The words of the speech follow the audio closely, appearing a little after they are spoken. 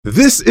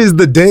This is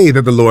the day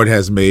that the Lord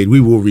has made. We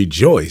will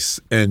rejoice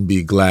and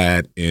be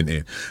glad in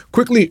it.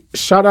 Quickly,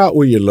 shout out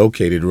where you're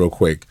located real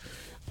quick.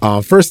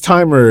 First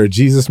timer,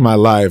 Jesus My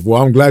Life.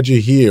 Well, I'm glad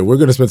you're here. We're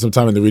going to spend some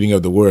time in the reading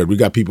of the word. We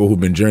got people who've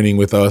been journeying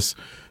with us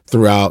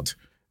throughout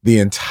the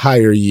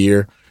entire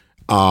year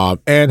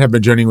and have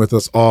been journeying with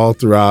us all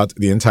throughout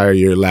the entire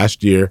year,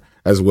 last year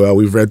as well.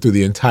 We've read through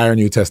the entire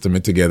New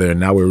Testament together, and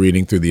now we're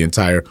reading through the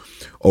entire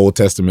Old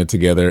Testament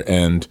together.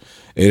 And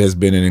it has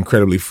been an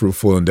incredibly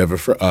fruitful endeavor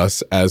for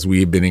us as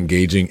we've been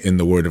engaging in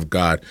the Word of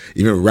God.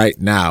 Even right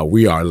now,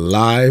 we are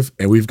live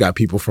and we've got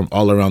people from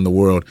all around the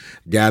world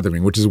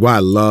gathering, which is why I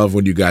love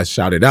when you guys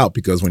shout it out,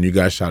 because when you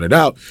guys shout it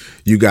out,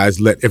 you guys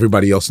let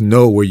everybody else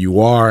know where you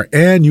are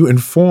and you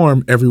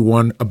inform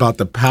everyone about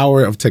the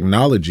power of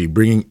technology,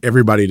 bringing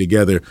everybody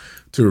together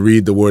to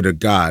read the Word of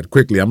God.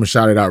 Quickly, I'm going to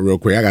shout it out real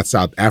quick. I got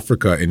South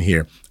Africa in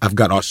here. I've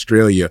got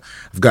Australia.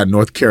 I've got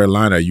North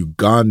Carolina,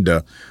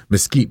 Uganda,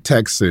 Mesquite,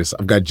 Texas.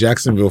 I've got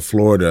Jacksonville,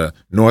 Florida,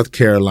 North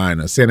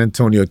Carolina, San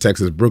Antonio,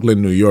 Texas,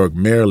 Brooklyn, New York,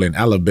 Maryland,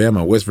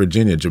 Alabama, West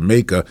Virginia,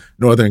 Jamaica,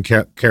 Northern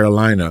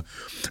Carolina,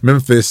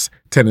 Memphis,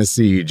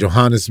 Tennessee,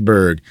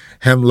 Johannesburg,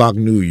 Hemlock,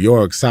 New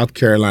York, South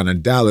Carolina,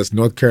 Dallas,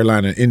 North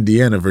Carolina,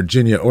 Indiana,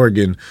 Virginia,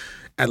 Oregon,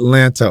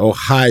 Atlanta,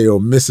 Ohio,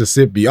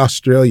 Mississippi,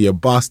 Australia,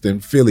 Boston,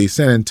 Philly,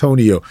 San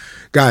Antonio.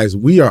 Guys,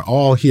 we are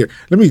all here.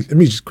 Let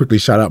me just quickly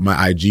shout out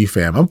my IG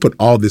fam. I'm going to put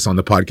all this on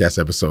the podcast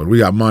episode. We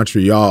got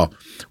Montreal,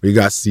 we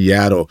got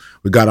Seattle,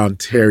 we got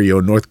Ontario,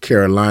 North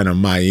Carolina,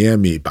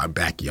 Miami, my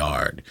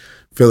backyard,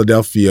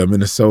 Philadelphia,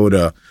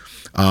 Minnesota,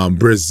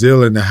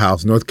 Brazil in the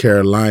house, North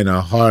Carolina,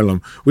 Harlem.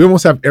 We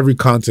almost have every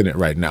continent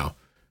right now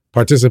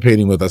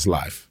participating with us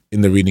live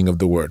in the reading of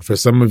the Word. For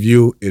some of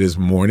you, it is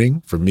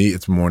morning. For me,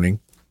 it's morning.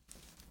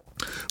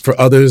 For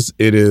others,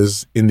 it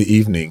is in the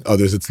evening.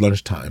 Others, it's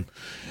lunchtime.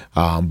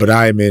 But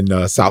I am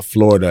in South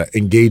Florida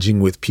engaging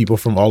with people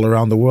from all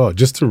around the world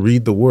just to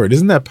read the Word.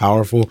 Isn't that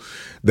powerful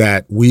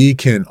that we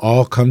can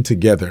all come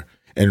together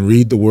and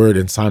read the Word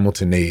in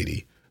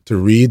simultaneity, to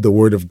read the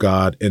Word of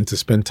God and to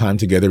spend time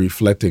together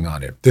reflecting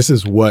on it? This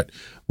is what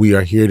we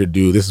are here to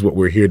do. This is what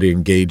we're here to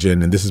engage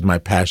in. And this is my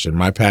passion.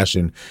 My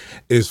passion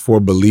is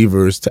for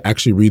believers to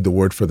actually read the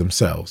Word for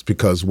themselves,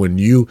 because when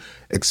you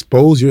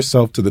expose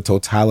yourself to the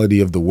totality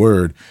of the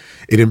Word,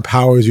 it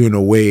empowers you in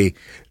a way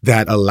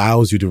that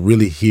allows you to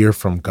really hear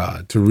from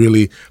God, to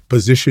really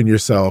position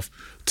yourself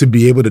to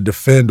be able to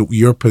defend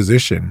your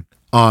position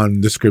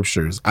on the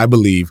Scriptures. I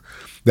believe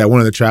that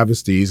one of the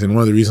travesties and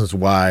one of the reasons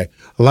why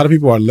a lot of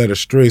people are led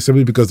astray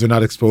simply because they're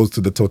not exposed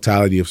to the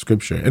totality of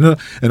Scripture.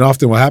 And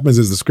often what happens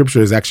is the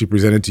Scripture is actually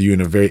presented to you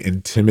in a very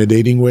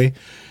intimidating way.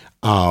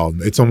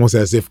 It's almost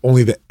as if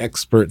only the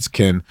experts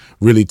can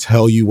really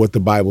tell you what the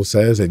Bible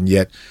says, and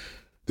yet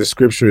the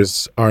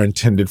Scriptures are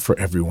intended for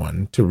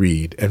everyone to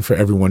read and for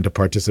everyone to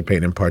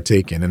participate and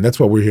partake in. And that's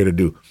what we're here to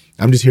do.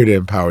 I'm just here to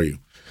empower you.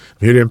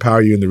 I'm here to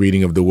empower you in the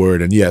reading of the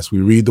Word. And yes, we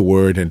read the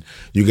Word, and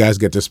you guys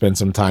get to spend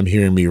some time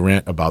hearing me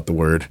rant about the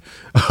Word.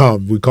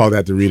 We call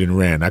that the read and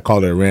rant. I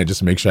call it a rant just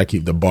to make sure I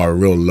keep the bar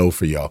real low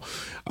for y'all,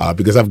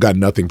 because I've got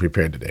nothing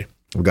prepared today.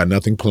 I've got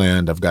nothing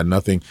planned. I've got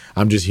nothing.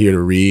 I'm just here to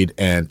read.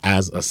 And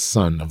as a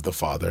son of the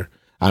Father,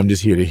 I'm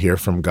just here to hear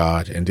from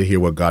God and to hear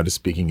what God is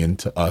speaking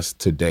into us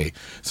today.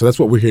 So that's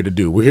what we're here to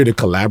do. We're here to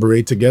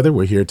collaborate together.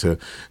 We're here to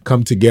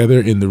come together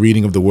in the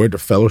reading of the Word, to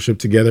fellowship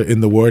together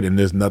in the Word. And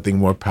there's nothing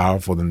more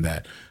powerful than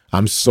that.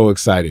 I'm so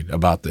excited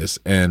about this,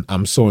 and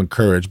I'm so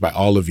encouraged by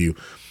all of you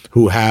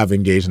who have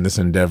engaged in this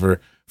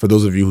endeavor. For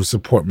those of you who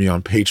support me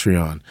on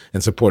Patreon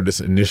and support this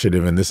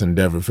initiative and this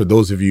endeavor, for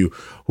those of you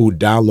who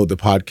download the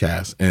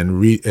podcast and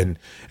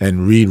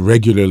read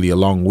regularly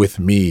along with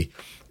me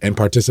and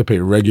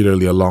participate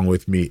regularly along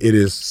with me, it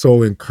is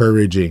so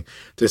encouraging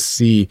to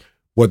see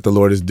what the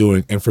Lord is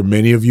doing. And for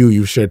many of you,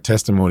 you've shared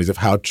testimonies of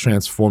how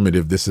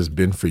transformative this has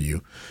been for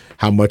you,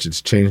 how much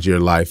it's changed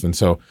your life. And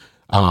so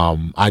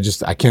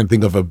I can't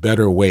think of a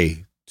better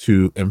way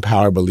to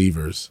empower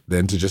believers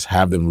than to just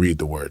have them read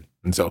the Word.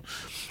 And so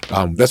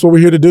that's what we're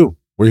here to do.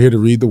 We're here to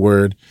read the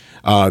Word.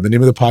 The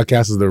name of the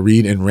podcast is the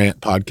Read and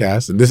Rant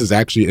Podcast. And this is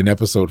actually an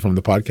episode from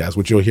the podcast,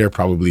 which you'll hear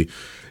probably,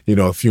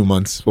 a few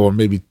months or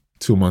maybe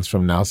 2 months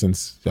from now,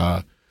 since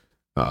the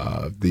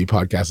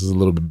podcast is a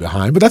little bit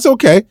behind. But that's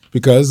okay,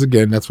 because,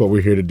 again, that's what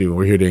we're here to do.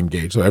 We're here to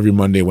engage. So every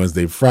Monday,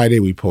 Wednesday, Friday,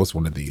 we post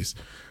one of these.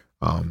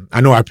 I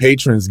know our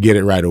patrons get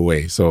it right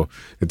away, so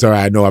it's all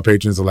right. I know our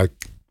patrons are like,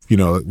 we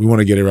want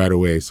to get it right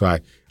away. So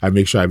I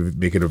make sure I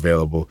make it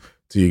available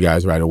to you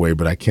guys right away,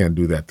 but I can't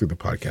do that through the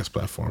podcast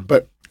platform.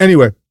 But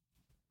anyway,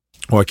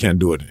 or I can't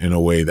do it in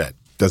a way that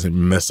doesn't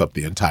mess up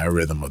the entire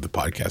rhythm of the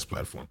podcast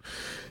platform.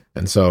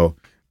 And so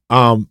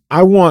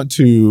I want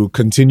to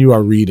continue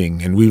our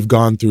reading, and we've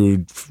gone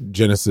through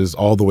Genesis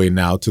all the way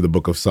now to the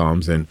book of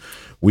Psalms, and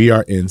we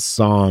are in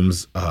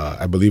Psalms.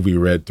 I believe we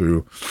read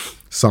through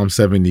Psalm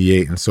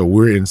 78. And so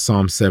we're in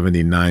Psalm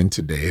 79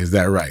 today. Is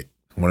that right?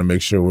 I want to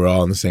make sure we're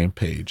all on the same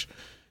page.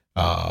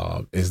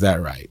 Is that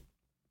right?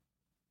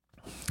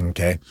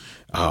 Okay.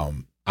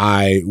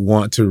 I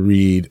want to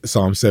read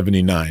Psalm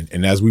 79.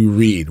 And as we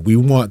read, we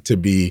want to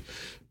be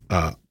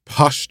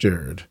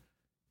postured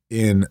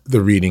in the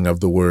reading of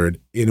the word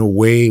in a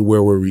way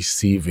where we're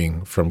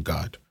receiving from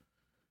God,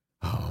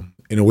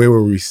 in a way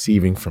where we're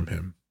receiving from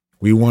him.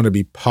 We want to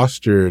be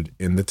postured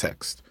in the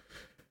text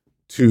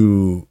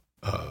to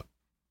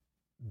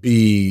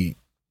be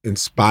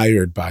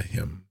inspired by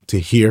him,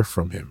 to hear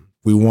from him.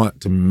 We want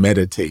to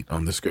meditate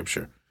on the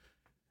scripture.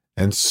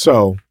 And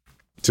so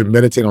to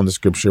meditate on the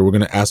scripture, we're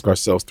going to ask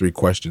ourselves 3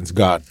 questions.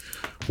 God,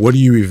 what are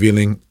you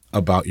revealing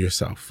about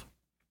yourself?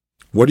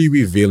 What are you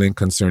revealing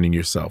concerning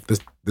yourself?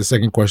 The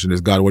second question is,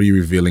 God, what are you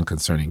revealing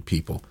concerning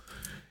people?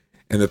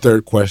 And the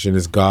third question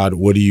is, God,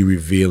 what are you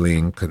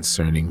revealing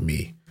concerning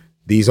me?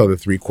 These are the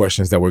 3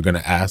 questions that we're going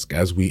to ask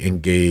as we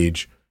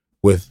engage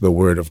with the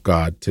word of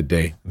God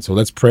today. And so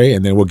let's pray,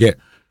 and then we'll get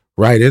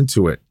right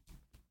into it.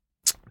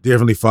 Dear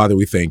Heavenly Father,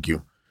 we thank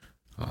you.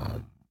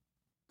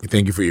 We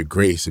thank you for your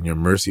grace and your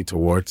mercy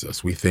towards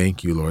us. We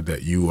thank you, Lord,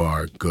 that you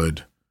are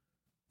good.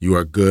 You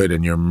are good,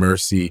 and your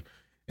mercy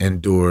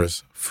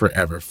endures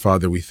forever.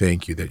 Father, we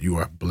thank you that you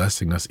are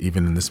blessing us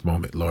even in this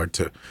moment, Lord,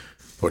 to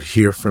Lord,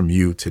 hear from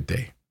you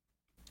today.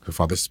 So,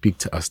 Father, speak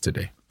to us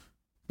today.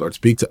 Lord,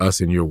 speak to us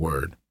in your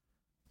word.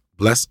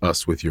 Bless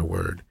us with your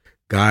word.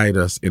 Guide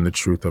us in the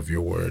truth of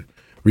your word.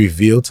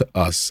 Reveal to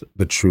us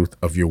the truth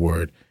of your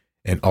word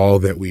and all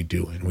that we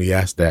do. And we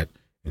ask that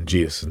in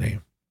Jesus'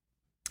 name.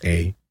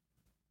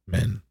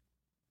 Amen.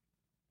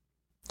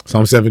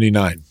 Psalm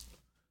 79.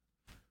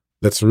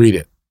 Let's read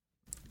it.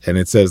 And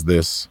it says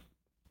this: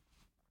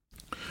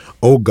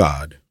 O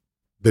God,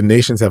 the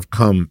nations have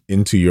come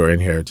into your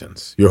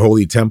inheritance. Your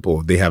holy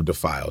temple they have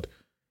defiled.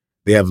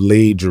 They have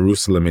laid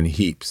Jerusalem in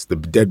heaps, the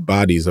dead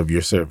bodies of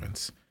your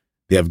servants.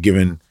 They have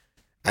given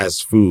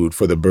as food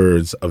for the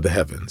birds of the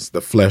heavens,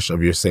 the flesh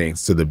of your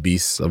saints to the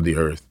beasts of the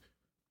earth.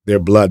 Their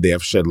blood they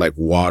have shed like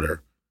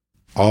water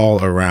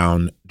all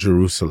around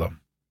Jerusalem,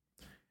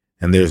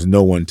 and there's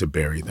no one to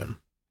bury them.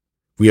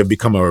 We have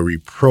become a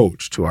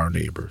reproach to our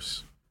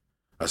neighbors,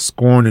 a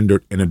scorn and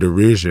a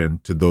derision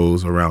to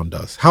those around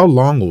us. How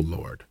long, O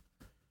Lord?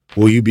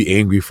 Will you be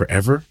angry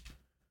forever?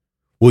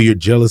 Will your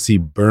jealousy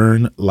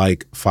burn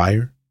like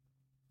fire?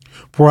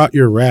 Pour out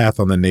your wrath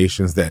on the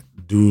nations that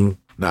do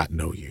not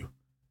know you,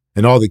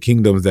 and all the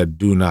kingdoms that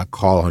do not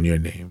call on your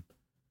name.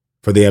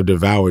 For they have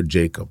devoured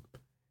Jacob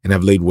and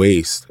have laid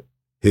waste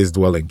his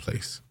dwelling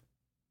place.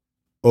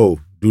 Oh,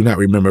 do not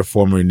remember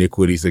former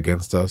iniquities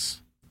against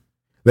us.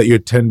 Let your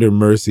tender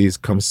mercies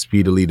come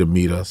speedily to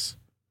meet us.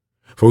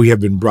 For we have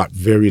been brought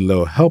very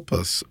low. Help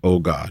us, O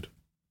God,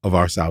 of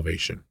our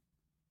salvation,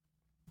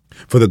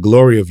 for the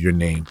glory of your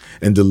name,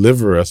 and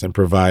deliver us and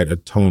provide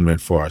atonement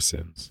for our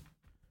sins.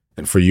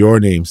 And for your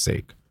name's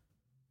sake,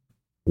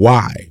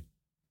 why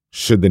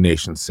should the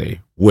nations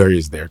say, where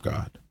is their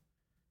God?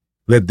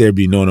 Let there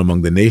be known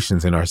among the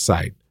nations in our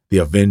sight the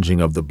avenging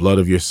of the blood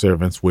of your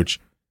servants which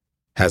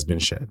has been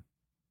shed.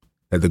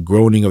 Let the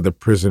groaning of the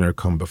prisoner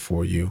come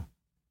before you.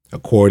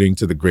 According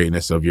to the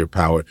greatness of your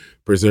power,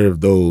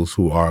 preserve those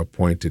who are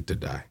appointed to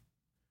die.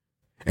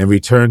 And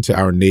return to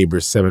our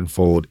neighbors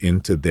sevenfold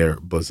into their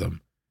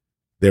bosom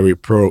their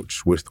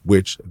reproach with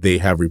which they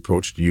have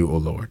reproached you, O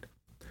Lord.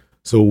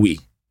 So we,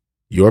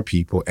 your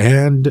people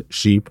and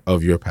sheep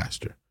of your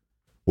pasture,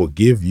 will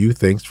give you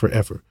thanks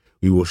forever.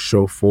 We will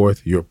show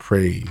forth your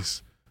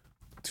praise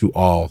to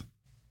all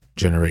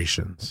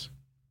generations.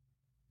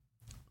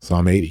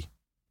 Psalm 80.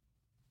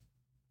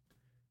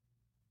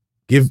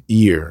 Give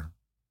ear,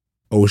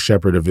 O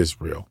shepherd of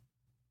Israel,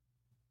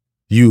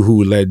 you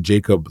who led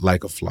Jacob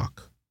like a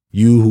flock.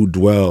 You who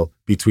dwell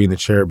between the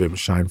cherubim,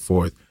 shine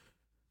forth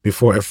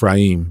before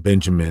Ephraim,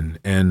 Benjamin,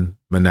 and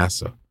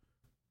Manasseh.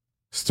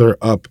 Stir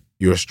up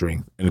your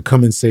strength and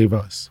come and save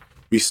us.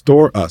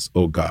 Restore us,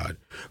 O God.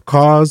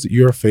 Cause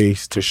your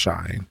face to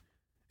shine,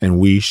 and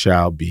we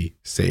shall be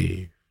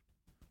saved.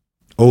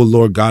 O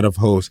Lord God of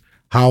hosts,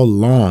 how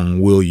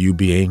long will you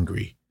be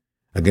angry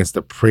against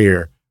the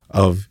prayer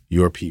of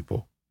your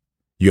people?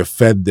 You have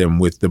fed them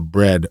with the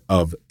bread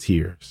of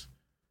tears,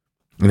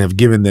 and have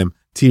given them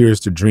tears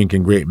to drink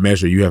in great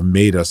measure. You have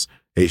made us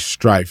a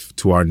strife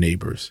to our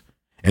neighbors,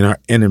 and our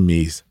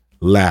enemies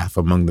laugh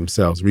among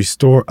themselves.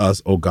 Restore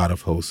us, O God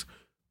of hosts.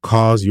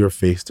 Cause your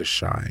face to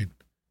shine,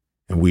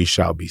 and we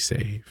shall be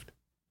saved.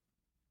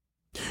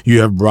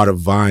 You have brought a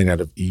vine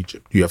out of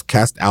Egypt. You have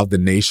cast out the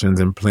nations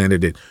and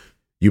planted it.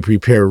 You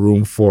prepare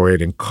room for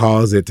it and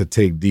cause it to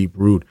take deep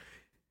root,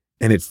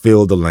 and it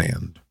filled the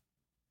land.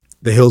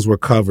 The hills were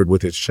covered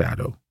with its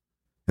shadow,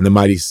 and the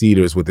mighty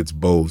cedars with its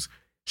boughs.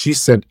 She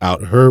sent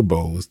out her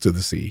boughs to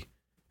the sea,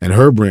 and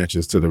her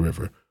branches to the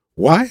river.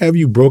 Why have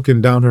you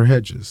broken down her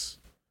hedges,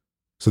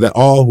 so that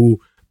all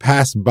who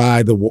pass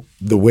by the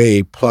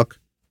way pluck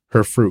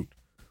her fruit?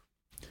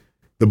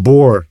 The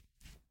boar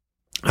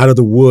out of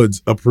the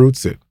woods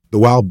uproots it. The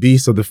wild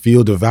beast of the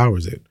field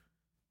devours it.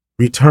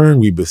 Return,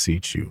 we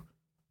beseech you,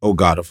 O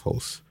God of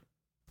hosts.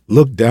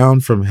 Look down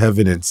from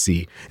heaven and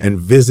see, and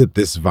visit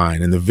this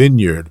vine and the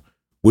vineyard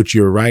which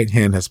your right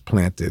hand has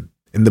planted,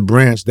 and the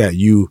branch that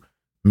you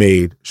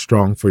made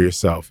strong for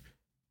yourself.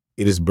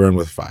 It is burned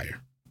with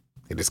fire.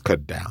 It is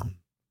cut down.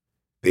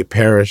 They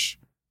perish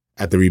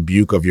at the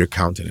rebuke of your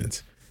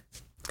countenance.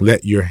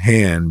 Let your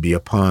hand be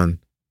upon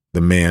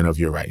the man of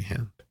your right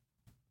hand,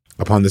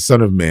 upon the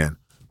Son of Man,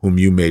 whom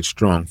you made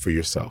strong for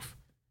yourself,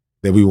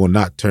 that we will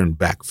not turn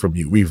back from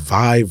you.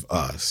 Revive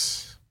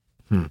us,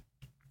 and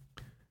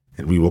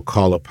we will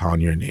call upon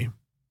your name.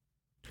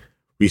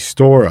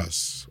 Restore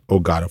us, O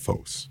God of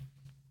hosts.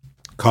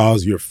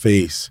 Cause your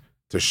face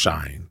to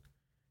shine,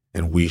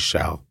 and we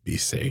shall be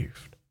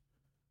saved.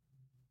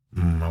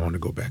 I want to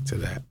go back to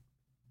that.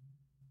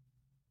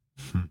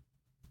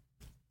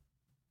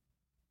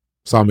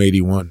 Psalm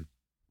 81.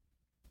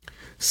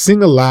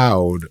 Sing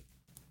aloud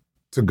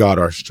to God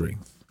our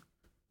strength.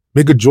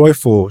 Make a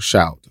joyful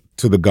shout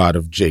to the God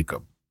of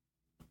Jacob.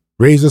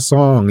 Raise a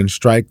song and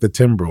strike the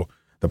timbrel,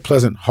 the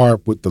pleasant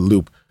harp with the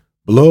lute.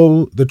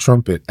 Blow the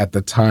trumpet at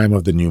the time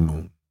of the new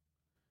moon,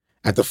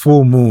 at the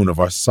full moon of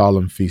our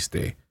solemn feast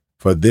day.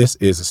 For this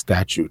is a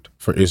statute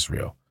for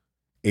Israel,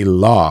 a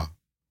law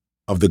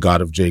of the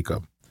God of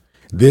Jacob.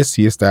 This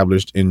he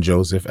established in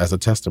Joseph as a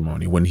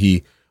testimony when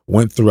he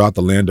went throughout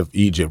the land of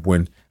Egypt,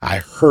 when I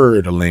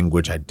heard a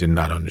language I did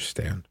not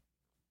understand.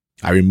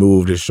 I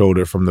removed his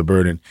shoulder from the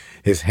burden.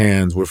 His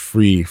hands were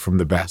free from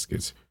the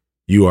baskets.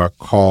 You are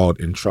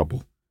called in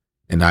trouble,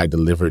 and I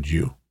delivered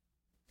you.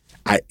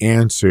 I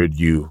answered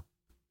you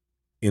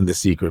in the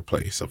secret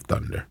place of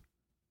thunder.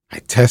 I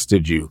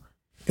tested you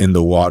in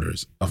the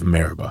waters of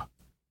Meribah.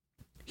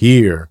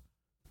 Hear,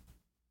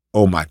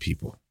 O my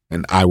people,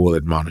 and I will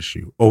admonish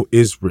you. O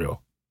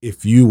Israel,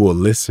 if you will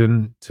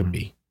listen to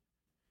me.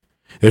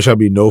 There shall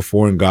be no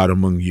foreign God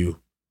among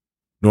you,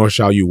 nor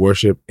shall you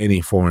worship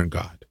any foreign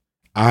God.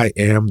 I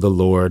am the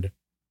Lord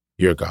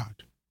your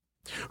God,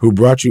 who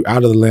brought you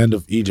out of the land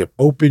of Egypt.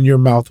 Open your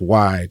mouth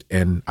wide,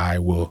 and I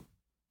will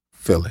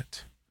fill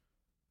it.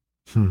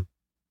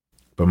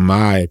 But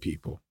my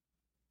people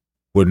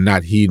would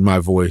not heed my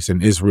voice,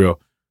 and Israel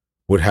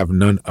would have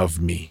none of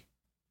me.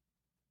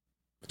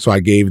 So I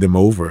gave them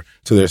over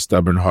to their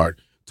stubborn heart,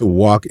 to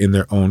walk in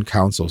their own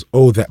counsels.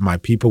 Oh, that my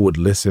people would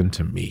listen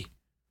to me,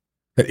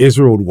 that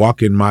Israel would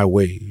walk in my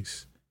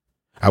ways.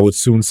 I would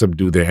soon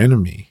subdue their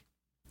enemy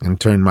and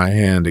turn my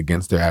hand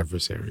against their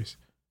adversaries.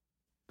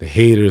 The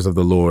haters of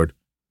the Lord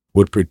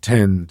would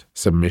pretend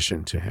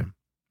submission to him,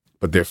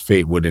 but their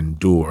fate would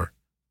endure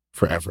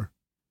forever.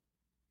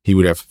 He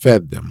would have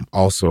fed them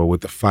also with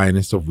the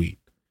finest of wheat,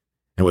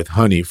 and with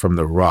honey from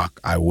the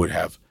rock I would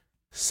have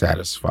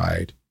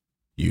satisfied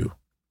you.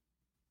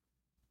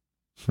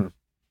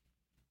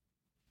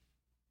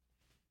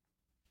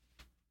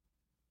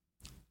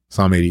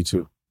 Psalm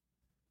 82.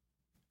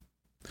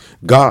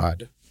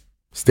 God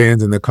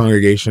stands in the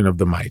congregation of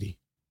the mighty.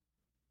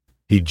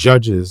 He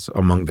judges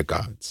among the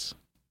gods.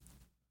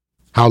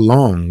 How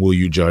long will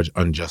you judge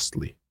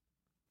unjustly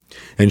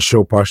and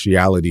show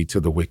partiality to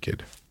the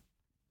wicked?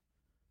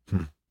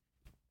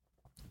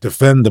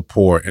 Defend the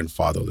poor and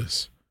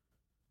fatherless.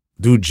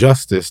 Do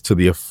justice to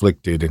the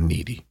afflicted and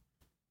needy.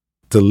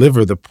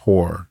 Deliver the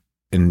poor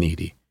and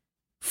needy.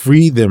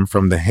 Free them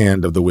from the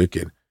hand of the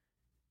wicked.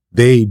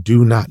 They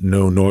do not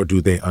know, nor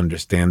do they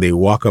understand. They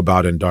walk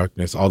about in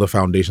darkness. All the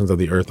foundations of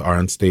the earth are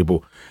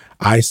unstable.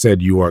 I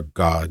said, you are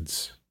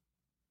gods,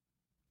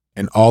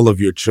 and all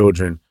of your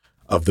children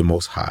of the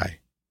Most High.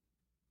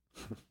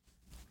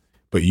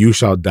 But you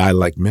shall die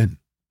like men,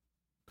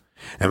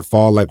 and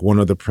fall like one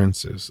of the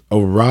princes.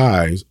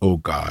 Arise, O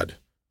God,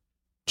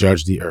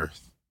 judge the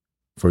earth,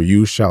 for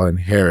you shall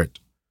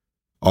inherit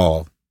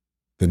all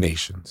the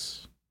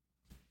nations.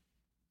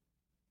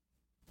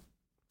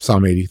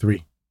 Psalm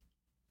 83.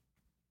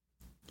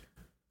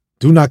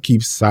 Do not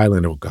keep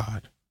silent, O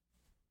God.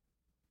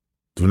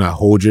 Do not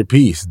hold your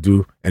peace,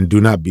 do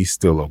not be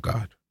still, O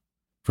God.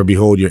 For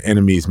behold, your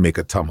enemies make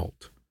a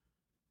tumult,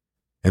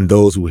 and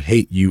those who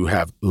hate you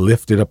have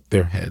lifted up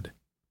their head.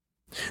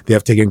 They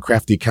have taken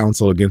crafty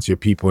counsel against your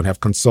people and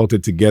have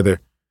consulted together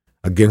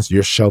against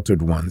your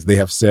sheltered ones. They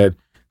have said,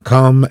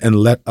 come and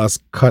let us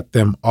cut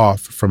them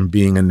off from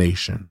being a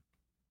nation,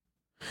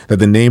 that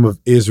the name of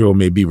Israel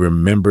may be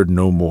remembered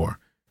no more.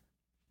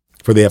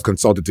 For they have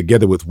consulted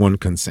together with one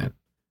consent.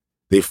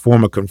 They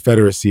form a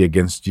confederacy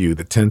against you,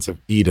 the tents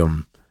of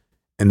Edom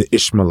and the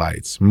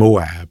Ishmaelites,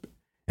 Moab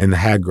and the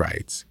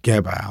Hagrites,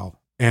 Gebal,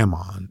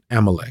 Ammon,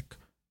 Amalek,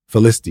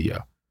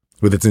 Philistia,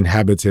 with its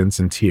inhabitants,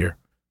 and Tyre.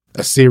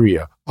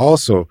 Assyria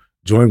also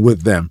joined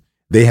with them.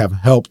 They have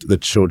helped the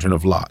children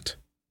of Lot.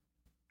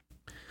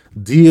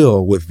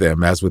 Deal with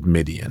them as with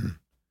Midian,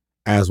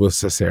 as with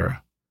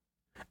Sisera,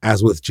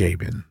 as with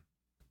Jabin,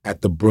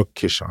 at the brook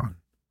Kishon,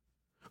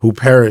 who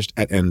perished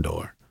at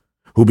Endor,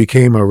 who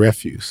became a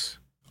refuse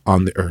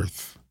on the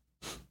earth.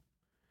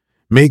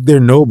 Make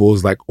their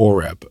nobles like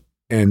Oreb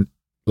and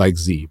like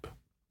Zeb.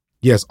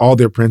 Yes, all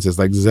their princes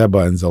like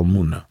Zebah and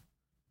Zalmunna,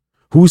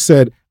 who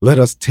said, let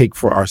us take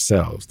for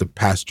ourselves the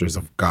pastures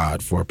of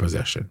God for a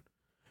possession.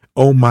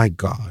 O my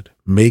God,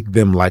 make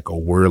them like a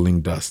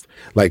whirling dust,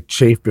 like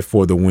chaff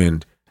before the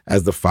wind,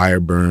 as the fire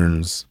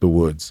burns the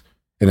woods,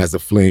 and as the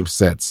flame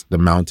sets the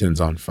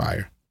mountains on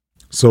fire.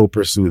 So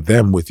pursue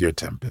them with your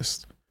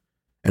tempest,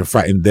 and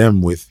frighten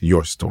them with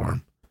your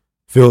storm.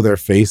 Fill their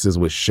faces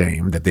with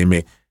shame, that they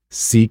may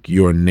seek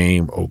your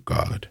name, O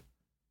God.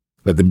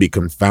 Let them be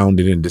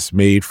confounded and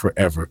dismayed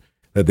forever.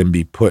 Let them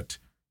be put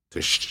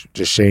to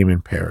shame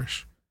and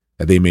perish,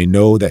 that they may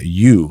know that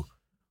you,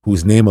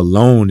 whose name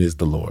alone is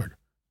the Lord,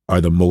 are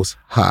the most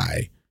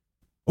high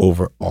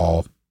over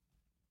all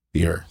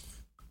the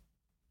earth.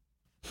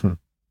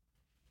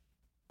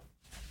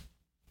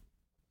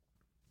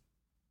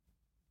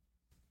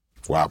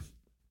 Wow.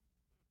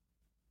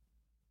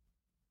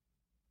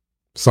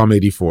 Psalm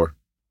 84.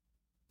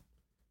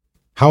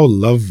 How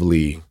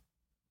lovely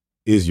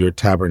is your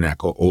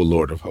tabernacle, O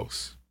Lord of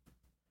hosts.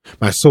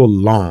 My soul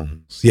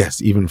longs,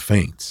 yes, even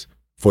faints,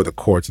 for the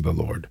courts of the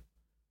Lord.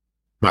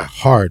 My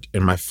heart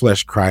and my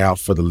flesh cry out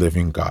for the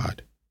living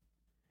God.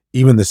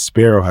 Even the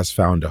sparrow has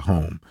found a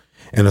home,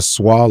 and the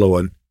swallow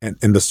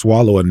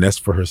a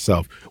nest for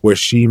herself, where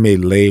she may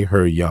lay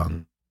her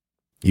young.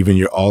 Even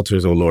your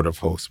altars, O Lord of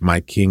hosts, my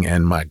King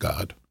and my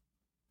God.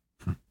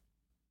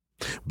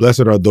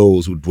 Blessed are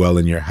those who dwell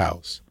in your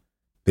house.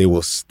 They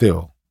will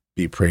still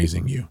be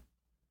praising you.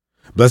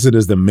 Blessed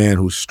is the man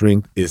whose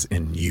strength is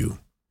in you,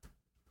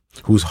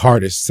 whose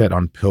heart is set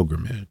on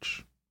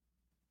pilgrimage.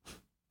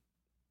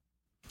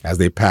 As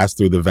they pass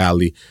through the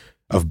valley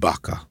of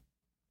Baca,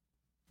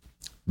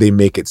 they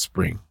make it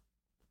spring.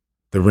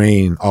 The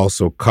rain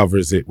also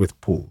covers it with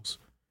pools.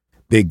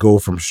 They go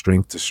from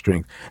strength to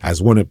strength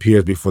as one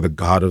appears before the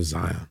God of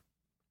Zion.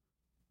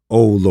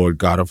 O Lord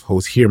God of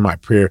hosts, hear my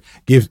prayer.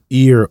 Give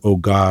ear, O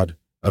God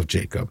of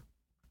Jacob.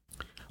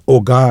 O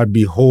God,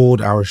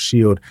 behold our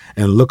shield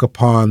and look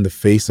upon the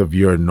face of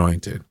your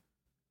anointed.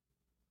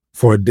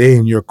 For a day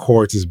in your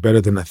courts is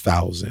better than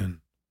 1,000.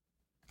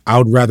 I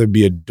would rather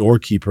be a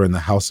doorkeeper in the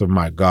house of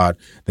my God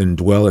than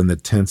dwell in the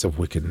tents of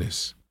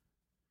wickedness.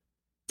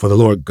 For the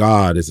Lord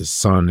God is a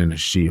sun and a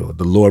shield.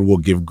 The Lord will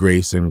give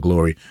grace and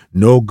glory.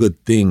 No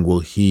good thing will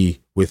he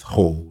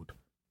withhold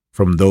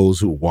from those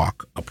who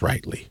walk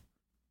uprightly.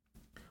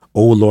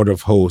 O Lord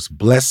of hosts,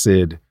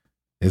 blessed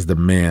is the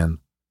man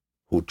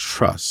who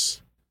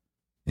trusts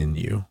in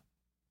you.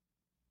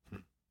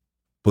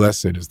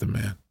 Blessed is the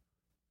man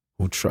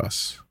who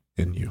trusts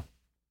in you.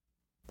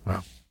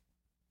 Wow.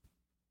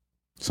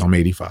 Psalm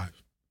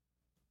 85.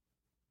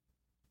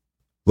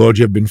 Lord,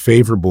 you have been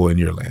favorable in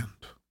your land.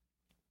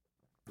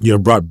 You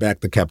have brought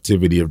back the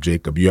captivity of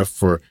Jacob. You have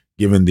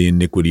forgiven the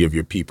iniquity of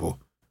your people.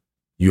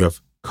 You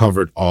have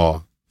covered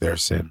all their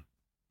sin.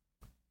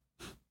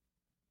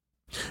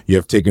 You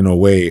have taken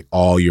away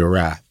all your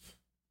wrath.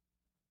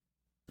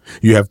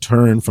 You have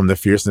turned from the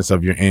fierceness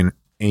of your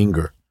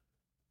anger.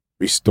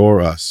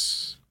 Restore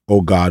us,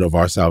 O God of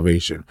our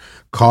salvation.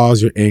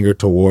 Cause your anger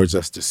towards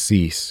us to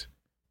cease.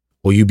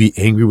 Will you be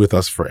angry with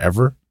us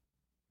forever?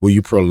 Will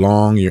you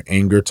prolong your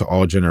anger to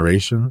all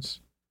generations?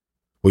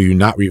 Will you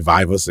not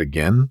revive us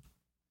again,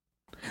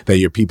 that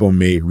your people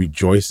may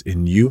rejoice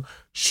in you?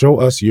 Show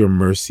us your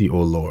mercy,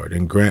 O Lord,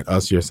 and grant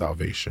us your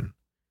salvation.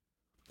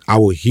 I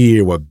will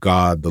hear what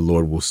God the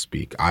Lord will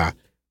speak,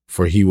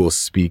 for he will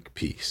speak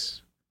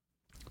peace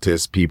to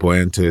his people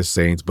and to his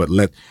saints, but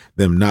let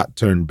them not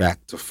turn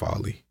back to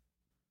folly.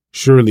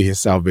 Surely his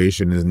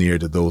salvation is near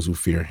to those who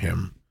fear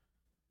him,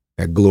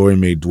 that glory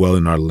may dwell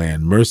in our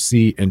land.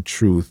 Mercy and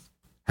truth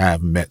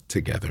have met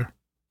together.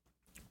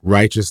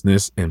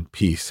 Righteousness and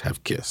peace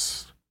have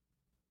kissed.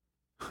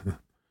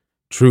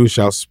 Truth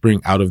shall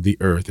spring out of the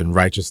earth, and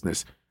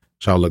righteousness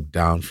shall look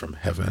down from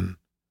heaven.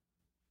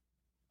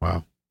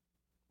 Wow.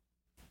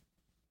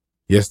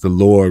 Yes, the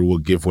Lord will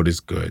give what is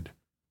good,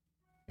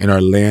 and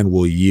our land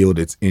will yield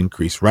its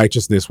increase.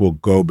 Righteousness will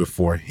go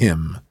before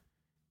him,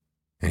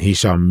 and he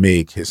shall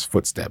make his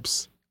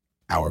footsteps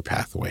our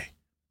pathway.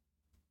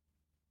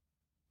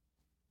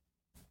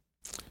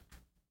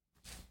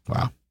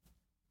 Wow.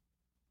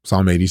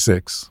 Psalm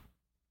 86.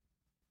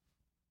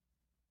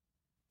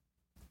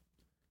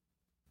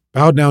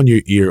 Bow down your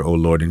ear, O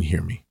Lord, and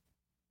hear me,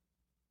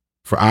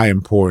 for I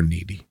am poor and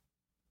needy.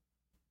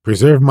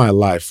 Preserve my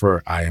life,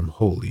 for I am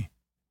holy.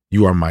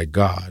 You are my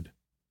God.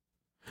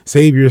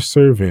 Save your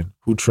servant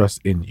who trusts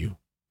in you.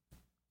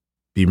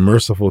 Be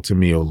merciful to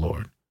me, O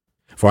Lord,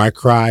 for I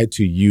cry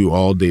to you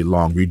all day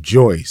long.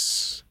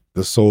 Rejoice,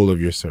 the soul of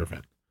your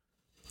servant.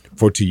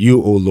 For to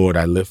you, O Lord,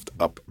 I lift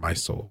up my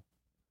soul.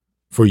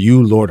 For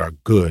you, Lord, are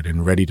good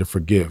and ready to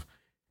forgive,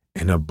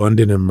 and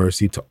abundant in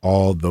mercy to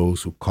all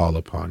those who call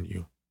upon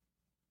you.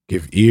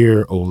 Give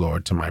ear, O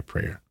Lord, to my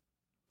prayer,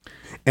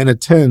 and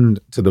attend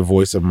to the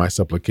voice of my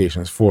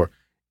supplications. For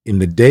in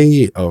the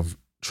day of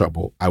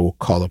trouble I will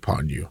call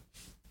upon you,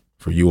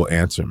 for you will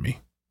answer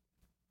me.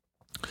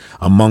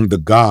 Among the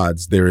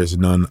gods there is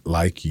none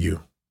like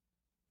you,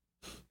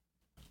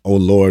 O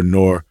Lord,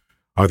 nor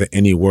are there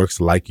any works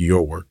like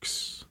your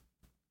works.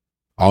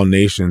 All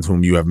nations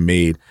whom you have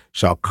made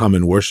shall come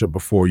and worship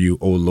before you,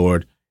 O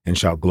Lord, and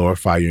shall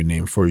glorify your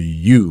name. For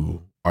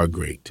you are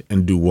great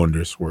and do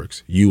wondrous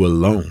works. You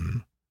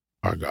alone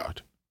are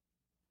God.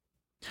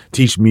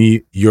 Teach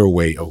me your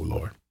way, O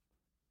Lord.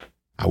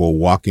 I will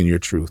walk in your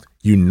truth.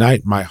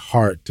 Unite my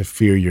heart to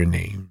fear your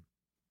name.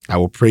 I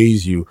will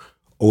praise you,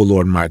 O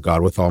Lord my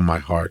God, with all my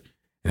heart,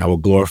 and I will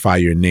glorify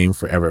your name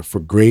forever. For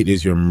great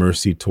is your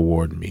mercy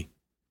toward me,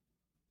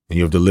 and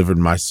you have delivered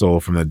my soul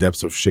from the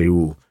depths of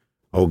Sheol.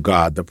 O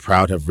God, the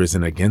proud have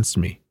risen against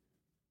me.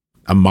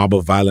 A mob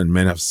of violent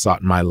men have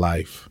sought my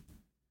life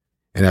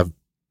and have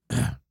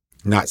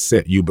not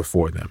set you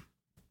before them.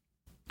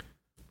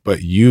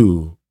 But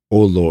you, O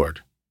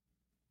Lord,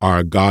 are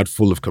a God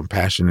full of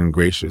compassion and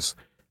gracious,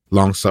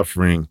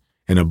 long-suffering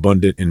and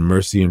abundant in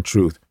mercy and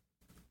truth.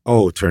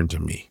 Oh, turn to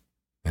me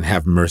and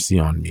have mercy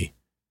on me.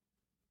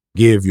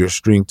 Give your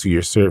strength to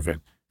your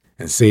servant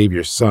and save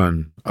your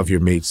son of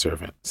your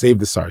maidservant. Save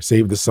the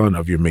son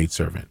of your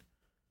maidservant.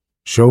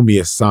 Show me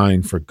a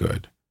sign for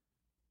good,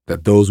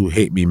 that those who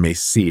hate me may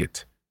see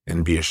it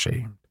and be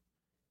ashamed.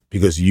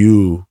 Because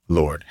you,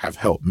 Lord, have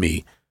helped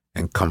me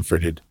and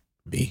comforted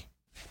me.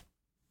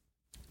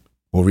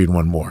 We'll read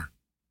one more,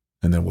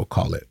 and then we'll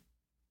call it.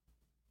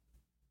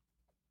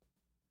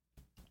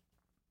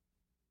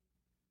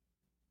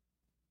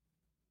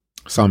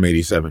 Psalm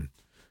 87.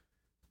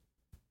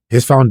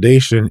 His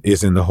foundation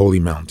is in the holy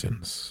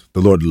mountains.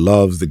 The Lord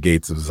loves the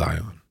gates of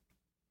Zion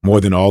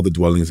more than all the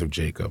dwellings of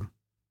Jacob.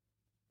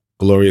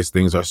 Glorious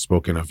things are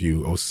spoken of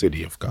you, O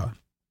city of God.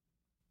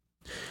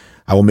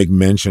 I will make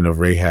mention of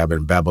Rahab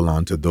and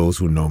Babylon to those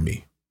who know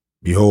me.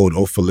 Behold,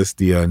 O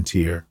Philistia and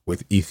Tyre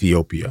with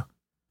Ethiopia.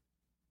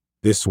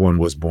 This one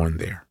was born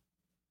there.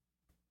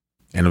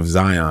 And of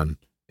Zion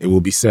it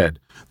will be said,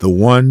 the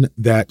one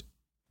that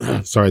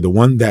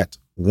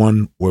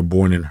one were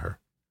born in her,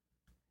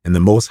 and the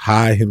Most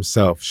High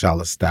himself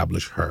shall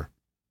establish her.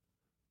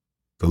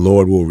 The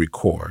Lord will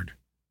record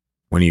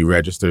when he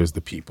registers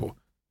the people.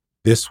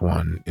 This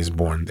one is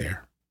born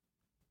there.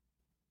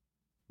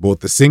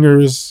 Both the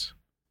singers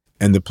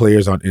and the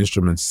players on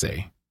instruments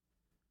say,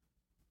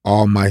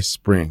 all my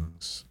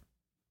springs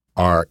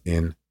are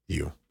in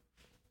you.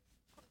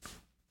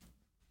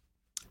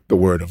 The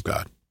word of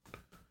God.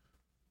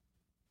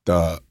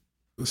 The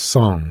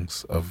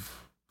songs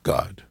of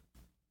God.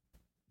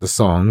 The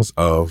songs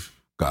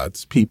of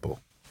God's people.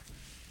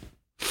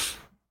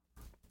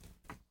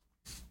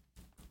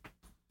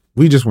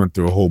 We just went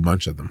through a whole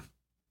bunch of them.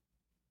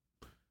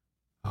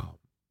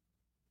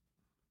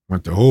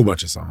 Went through a whole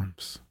bunch of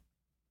Psalms.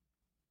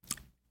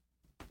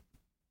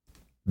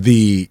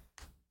 The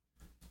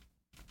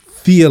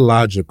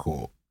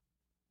theological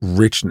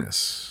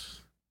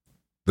richness,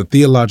 the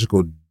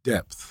theological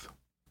depth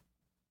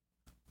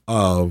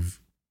of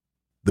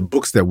the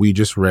books that we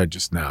just read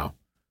just now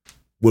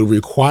would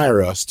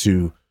require us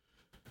to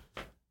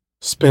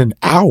spend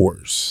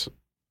hours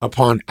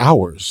upon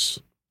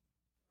hours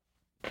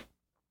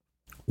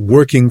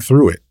working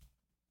through it.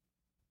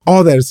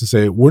 All that is to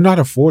say, we're not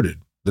afforded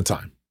the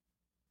time.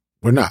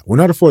 We're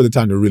not afforded the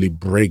time to really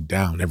break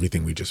down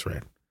everything we just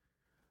read.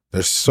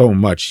 There's so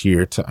much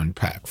here to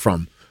unpack,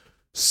 from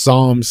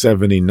Psalm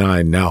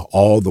 79 now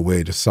all the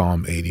way to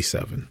Psalm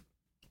 87.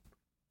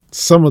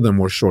 Some of them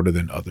were shorter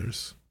than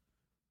others,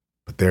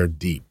 but they're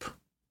deep,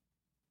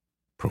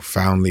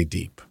 profoundly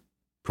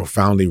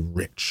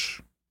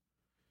rich.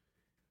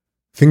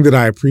 The thing that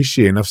I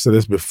appreciate, and I've said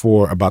this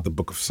before about the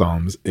book of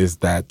Psalms, is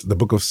that the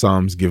book of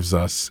Psalms gives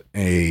us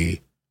and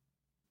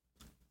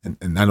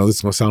I know this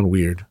is going to sound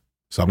weird,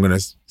 so I'm going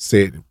to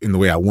say it in the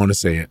way I want to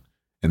say it,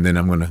 and then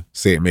I'm going to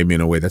say it maybe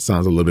in a way that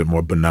sounds a little bit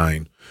more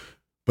benign.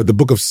 But the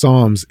book of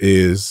Psalms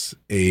is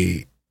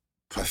a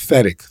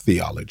pathetic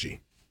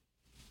theology.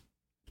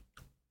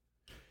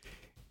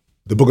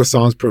 The book of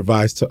Psalms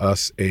provides to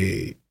us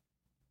a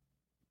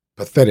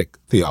pathetic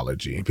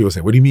theology. And people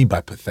say, what do you mean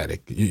by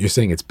pathetic? You're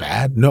saying it's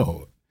bad?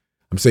 No,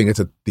 I'm saying it's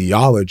a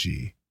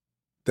theology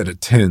that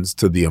attends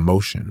to the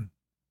emotion.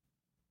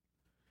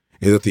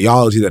 It's a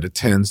theology that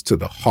attends to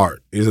the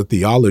heart. It's a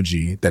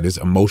theology that is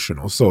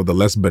emotional. So the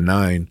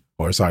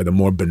the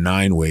more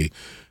benign way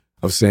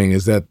of saying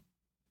is that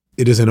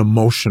it is an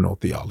emotional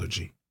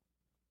theology.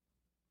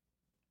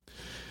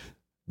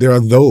 There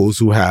are those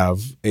who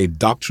have a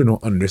doctrinal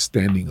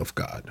understanding of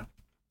God.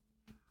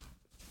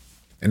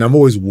 And I'm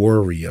always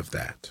worried of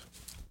that.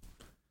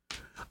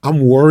 I'm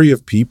worried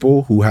of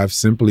people who have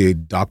simply a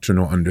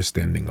doctrinal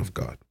understanding of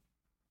God,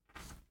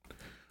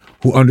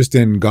 who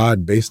understand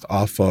God based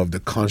off of the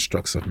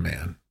constructs of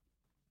man.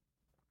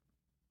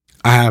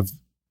 I have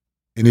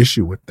an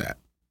issue with that,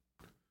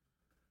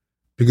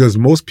 because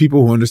most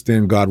people who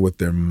understand God with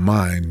their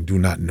mind do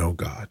not know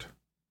God,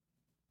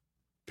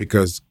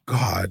 because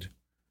God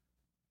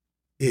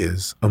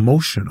is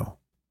emotional.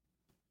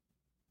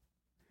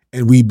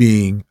 And we,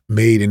 being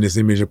made in his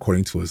image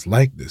according to his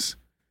likeness,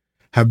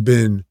 have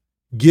been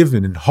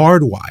given and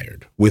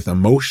hardwired with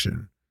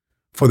emotion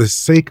for the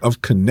sake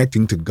of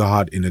connecting to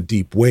God in a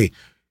deep way.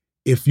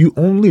 If you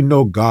only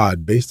know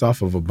God based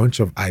off of a bunch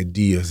of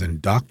ideas and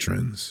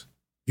doctrines,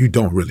 you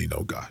don't really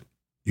know God.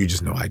 You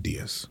just know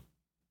ideas.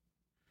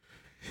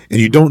 And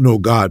you don't know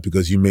God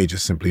because you may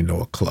just simply know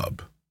a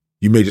club.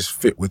 You may just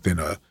fit within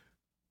a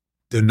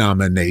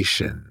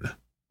denomination.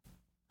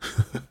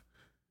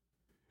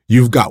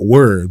 You've got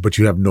word, but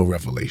you have no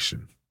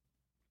revelation.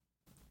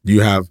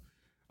 You have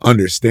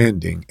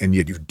understanding, and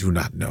yet you do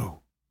not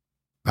know.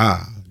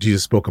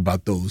 Jesus spoke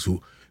about those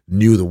who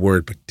knew the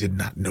word but did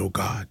not know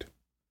God.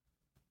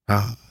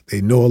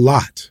 They know a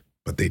lot,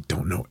 but they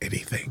don't know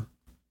anything.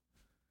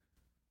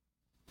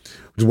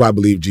 Which is why I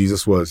believe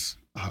Jesus was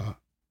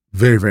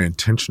very, very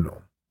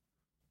intentional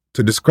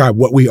to describe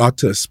what we ought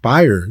to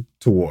aspire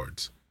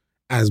towards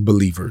as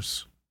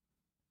believers.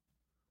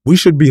 We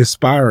should be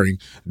aspiring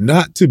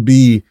not to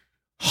be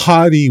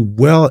haughty,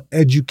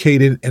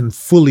 well-educated, and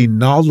fully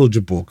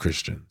knowledgeable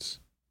Christians,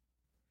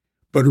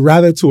 but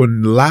rather to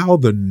allow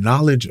the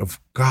knowledge of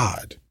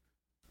God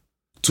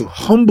to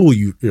humble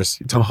you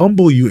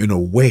in a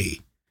way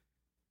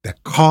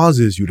that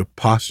causes you to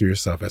posture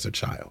yourself as a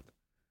child.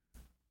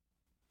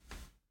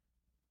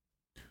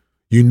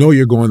 You know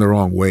you're going the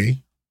wrong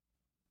way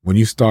when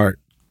you start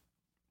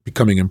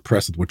becoming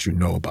impressed with what you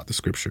know about the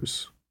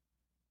scriptures.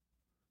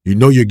 You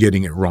know you're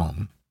getting it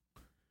wrong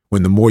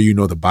when the more you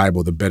know the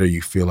Bible, the better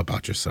you feel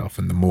about yourself,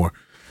 and the more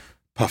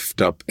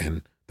puffed up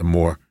and the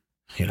more,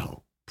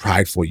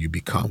 prideful you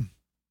become.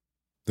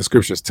 The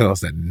scriptures tell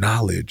us that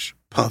knowledge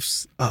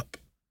puffs up.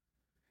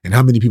 And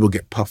how many people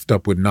get puffed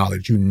up with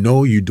knowledge? You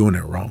know you're doing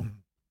it wrong.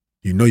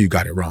 You know you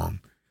got it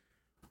wrong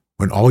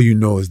when all you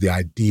know is the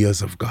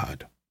ideas of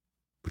God,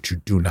 but you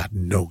do not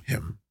know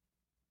him.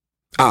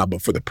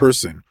 But for the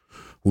person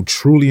who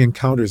truly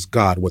encounters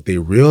God, what they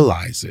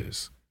realize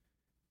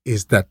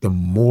is that the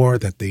more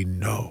that they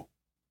know,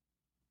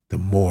 the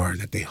more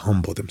that they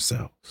humble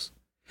themselves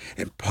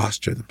and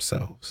posture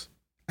themselves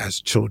as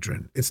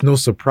children. It's no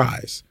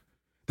surprise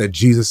that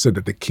Jesus said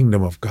that the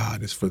kingdom of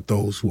God is for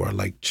those who are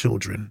like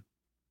children.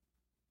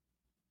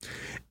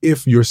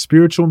 If your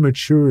spiritual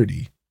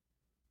maturity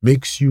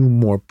makes you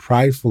more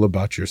prideful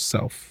about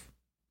yourself,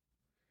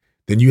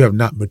 then you have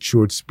not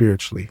matured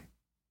spiritually.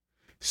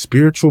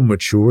 Spiritual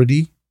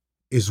maturity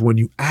is when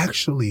you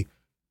actually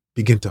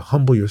begin to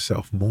humble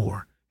yourself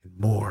more and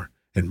more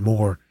and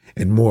more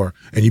and more,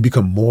 and you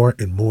become more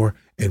and more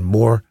and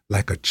more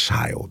like a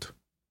child.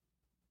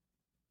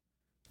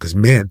 Because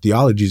man,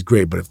 theology is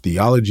great, but if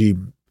theology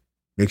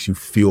makes you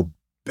feel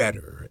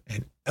better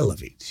and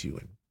elevates you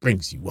and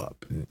brings you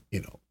up, and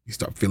you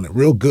start feeling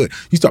real good,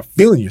 you start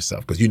feeling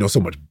yourself because you know so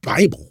much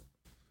Bible.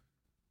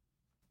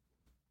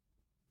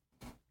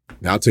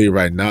 Now I'll tell you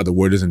right now, the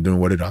word isn't doing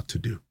what it ought to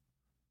do.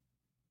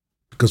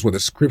 Because what the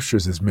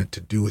scriptures is meant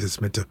to do is it's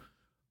meant to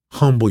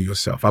humble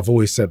yourself. I've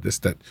always said this,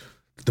 that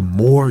the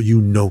more you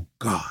know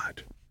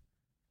God,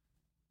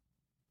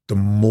 the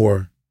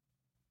more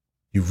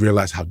you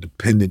realize how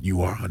dependent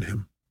you are on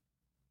him.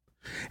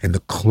 And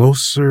the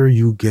closer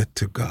you get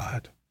to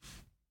God,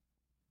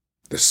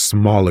 the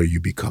smaller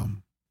you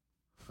become.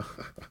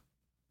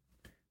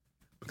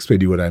 Explain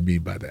to you what I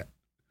mean by that.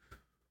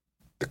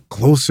 The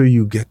closer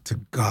you get to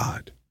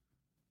God,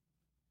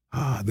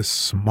 the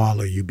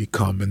smaller you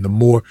become, and the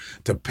more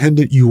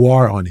dependent you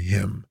are on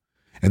him,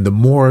 and the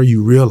more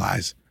you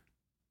realize,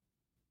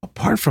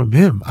 apart from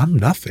him, I'm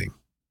nothing.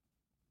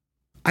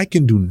 I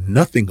can do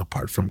nothing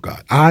apart from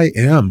God. I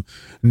am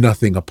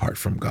nothing apart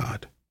from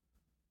God.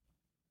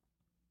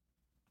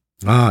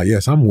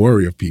 Yes, I'm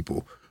worried of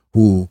people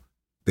who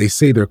they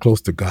say they're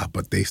close to God,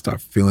 but they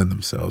start feeling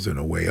themselves in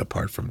a way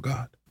apart from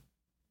God.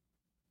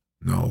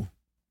 No,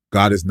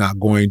 God is not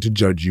going to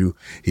judge you.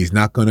 He's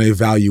not going to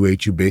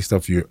evaluate you based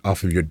off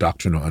of your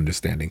doctrinal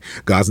understanding.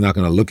 God's not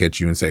going to look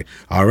at you and say,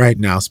 all right,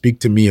 now speak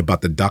to me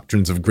about the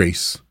doctrines of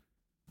grace.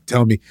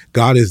 Tell me.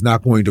 God is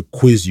not going to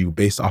quiz you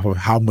based off of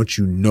how much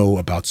you know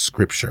about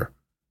scripture.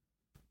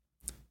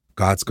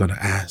 God's going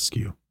to ask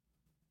you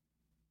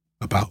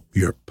about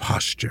your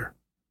posture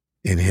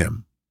in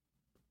him.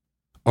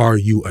 Are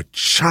you a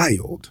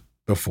child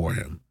before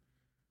him,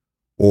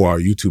 or are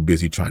you too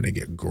busy trying to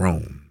get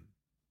grown?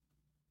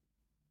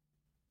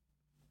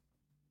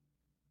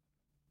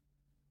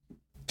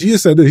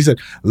 Jesus said that. He said,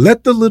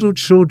 let the little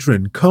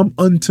children come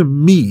unto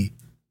me.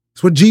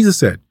 That's what Jesus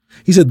said.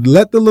 He said,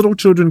 let the little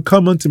children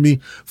come unto me,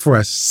 for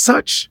as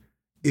such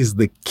is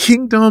the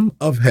kingdom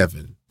of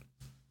heaven.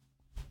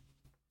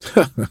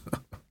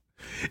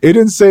 It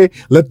didn't say,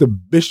 let the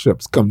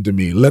bishops come to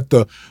me. Let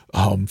the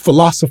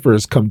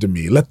philosophers come to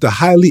me. Let the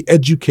highly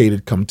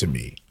educated come to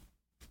me.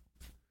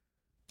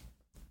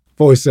 I've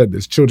always said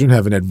this, children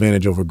have an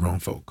advantage over grown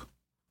folk.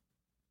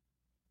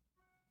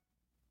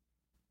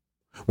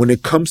 When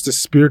it comes to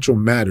spiritual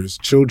matters,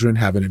 children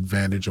have an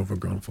advantage over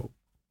grown folk.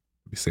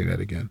 Let me say that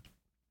again.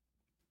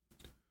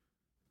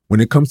 When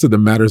it comes to the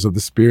matters of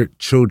the spirit,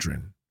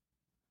 children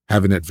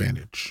have an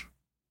advantage.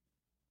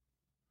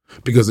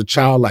 Because a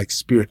childlike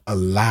spirit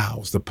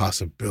allows the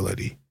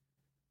possibility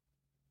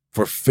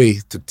for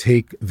faith to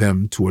take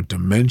them to a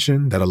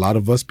dimension that a lot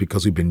of us,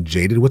 because we've been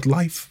jaded with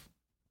life,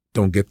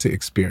 don't get to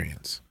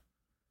experience.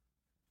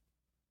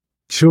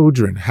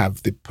 Children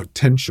have the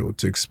potential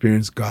to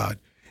experience God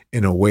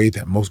in a way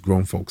that most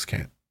grown folks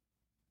can't.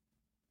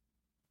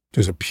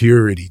 There's a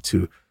purity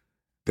to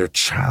their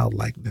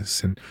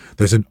childlikeness, and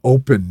there's an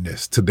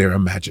openness to their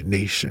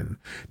imagination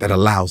that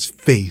allows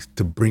faith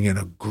to bring in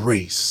a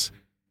grace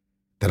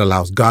that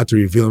allows God to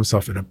reveal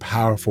himself in a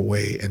powerful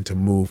way and to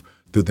move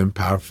through them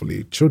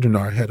powerfully. Children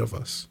are ahead of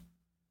us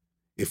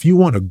If you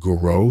want to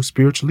grow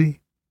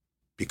spiritually,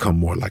 become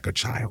more like a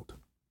child.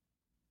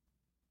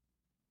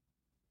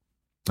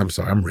 I'm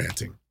sorry, I'm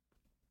ranting.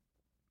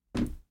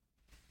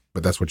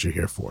 But that's what you're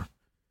here for.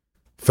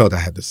 Felt I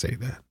had to say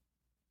that.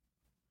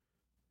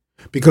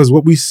 Because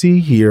what we see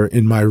here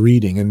in my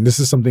reading, and this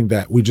is something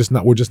that we're just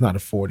not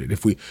afforded.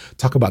 If we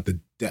talk about the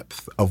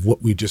depth of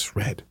what we just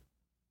read,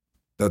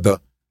 the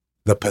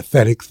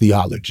pathetic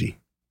theology,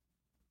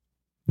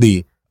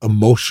 the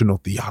emotional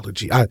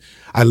theology. I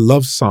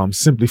love Psalms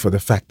simply for the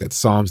fact that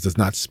Psalms does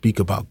not speak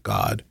about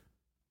God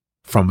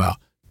from a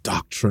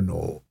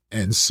doctrinal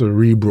and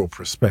cerebral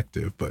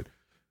perspective, but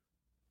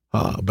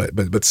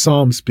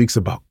Psalm speaks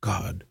about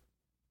God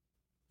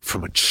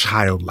from a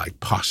childlike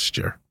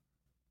posture,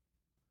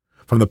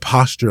 from the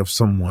posture of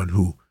someone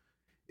who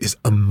is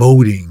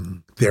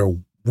emoting their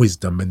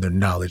wisdom and their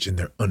knowledge and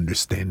their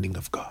understanding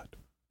of God.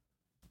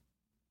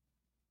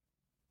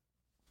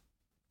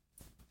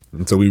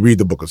 And so we read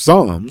the book of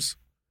Psalms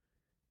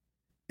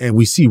and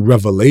we see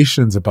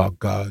revelations about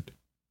God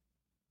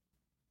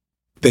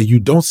that you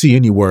don't see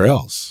anywhere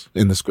else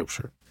in the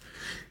scripture.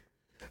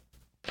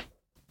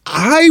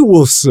 I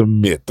will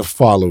submit the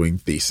following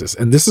thesis,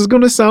 and this is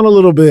going to sound a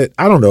little bit,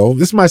 I don't know,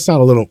 this might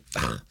sound a little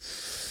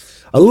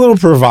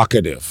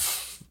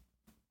provocative,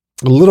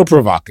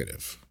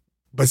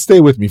 but stay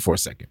with me for a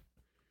second.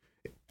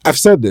 I've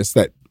said this,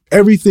 that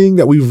everything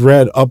that we've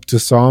read up to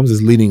Psalms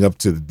is leading up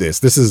to this.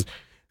 This is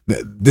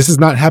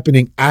not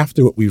happening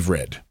after what we've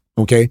read,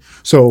 okay?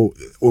 So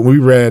when we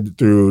read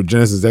through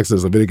Genesis,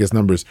 Exodus, Leviticus,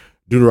 Numbers,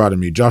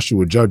 Deuteronomy,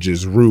 Joshua,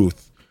 Judges,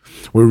 Ruth,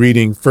 we're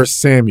reading 1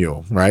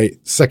 Samuel,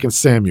 right? 2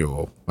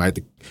 Samuel, right?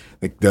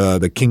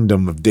 The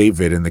kingdom of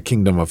David and the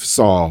kingdom of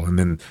Saul, and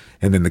then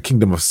the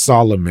kingdom of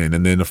Solomon,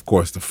 and then of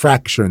course the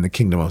fracture in the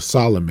kingdom of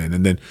Solomon,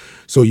 and then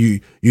so you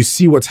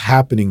see what's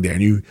happening there,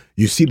 and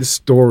you see the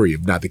story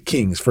of now the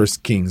kings, 1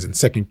 Kings and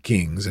 2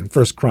 Kings and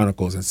 1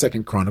 Chronicles and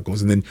 2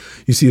 Chronicles, and then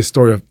you see a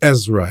story of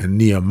Ezra and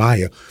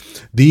Nehemiah.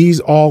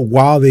 These all,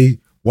 while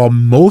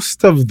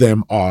most of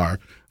them are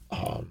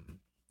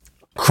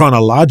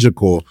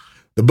chronological,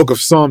 the book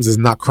of Psalms is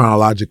not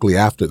chronologically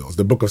after those.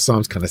 The book of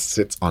Psalms kind of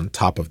sits on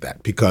top of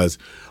that, because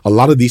a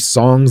lot of these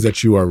songs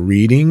that you are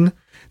reading,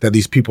 that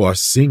these people are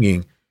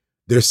singing,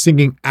 they're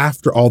singing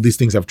after all these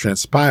things have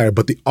transpired,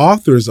 but the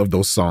authors of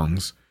those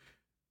songs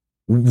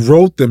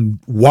wrote them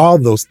while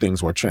those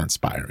things were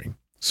transpiring.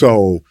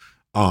 So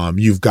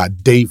you've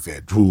got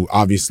David, who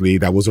obviously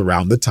that was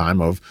around the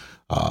time of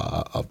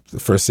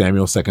 1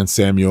 Samuel, 2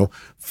 Samuel,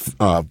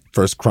 1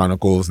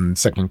 Chronicles, and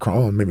 2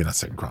 Chronicles. Maybe not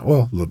 2 Chronicles.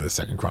 Well, a little bit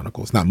of 2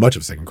 Chronicles. Not much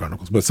of 2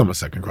 Chronicles, but some of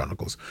 2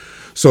 Chronicles.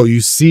 So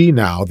you see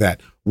now that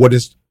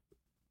what's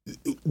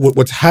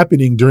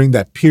happening during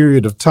that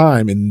period of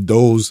time in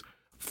those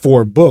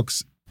 4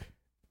 books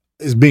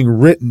is being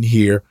written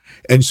here,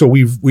 and so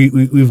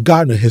we've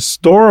gotten a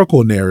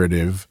historical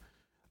narrative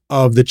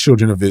of the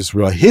children of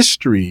Israel, a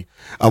history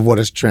of what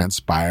has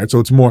transpired. So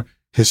it's more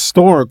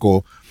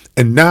historical.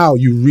 And now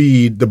you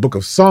read the book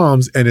of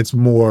Psalms and it's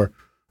more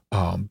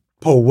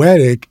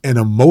poetic and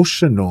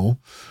emotional.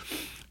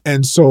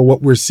 And so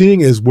what we're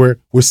seeing is we're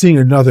seeing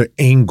another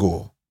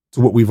angle to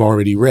what we've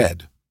already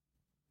read.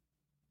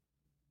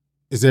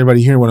 Is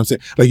everybody hearing what I'm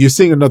saying? Like, you're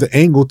seeing another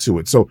angle to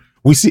it. So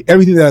we see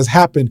everything that has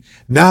happened.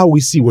 Now we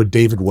see where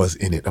David was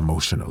in it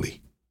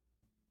emotionally.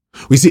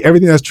 We see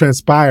everything that's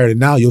transpired, and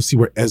now you'll see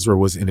where Ezra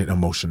was in it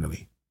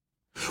emotionally.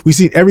 We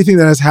see everything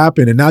that has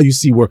happened, and now you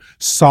see where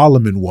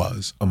Solomon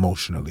was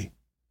emotionally.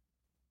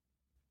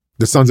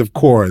 The sons of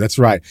Korah, that's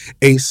right,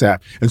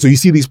 Asaph. And so you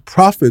see these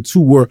prophets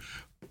who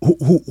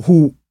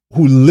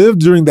lived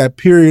during that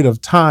period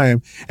of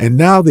time, and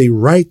now they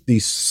write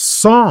these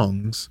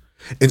songs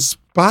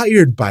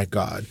inspired by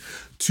God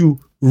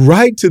to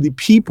write to the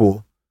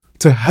people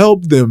to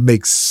help them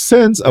make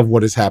sense of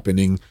what is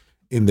happening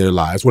in their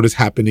lives, what is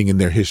happening in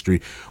their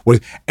history.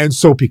 And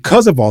so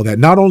because of all that,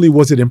 not only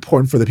was it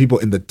important for the people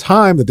in the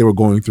time that they were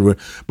going through it,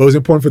 but it was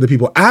important for the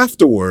people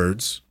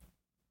afterwards,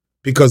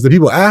 because the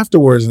people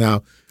afterwards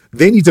now,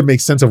 they need to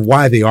make sense of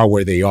why they are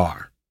where they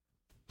are.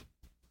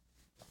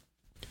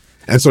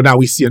 And so now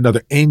we see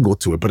another angle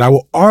to it. But I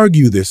will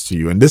argue this to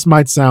you, and this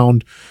might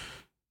sound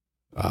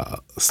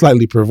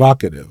slightly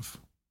provocative,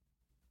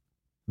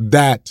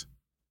 that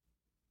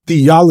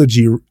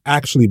theology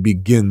actually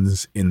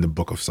begins in the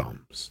book of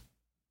Psalms.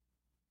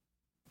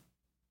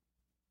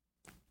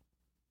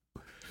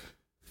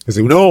 I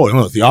say,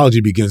 no,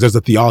 theology begins. There's a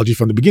theology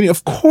from the beginning.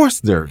 Of course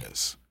there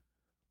is.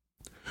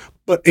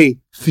 But a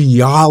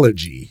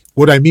theology,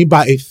 what I mean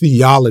by a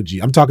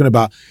theology, I'm talking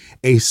about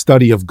a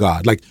study of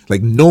God, like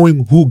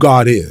knowing who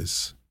God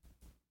is,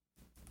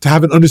 to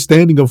have an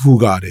understanding of who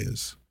God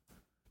is,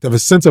 to have a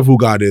sense of who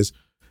God is.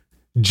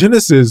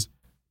 Genesis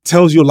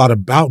tells you a lot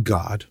about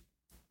God.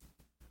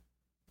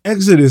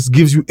 Exodus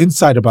gives you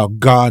insight about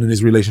God and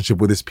his relationship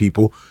with his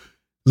people.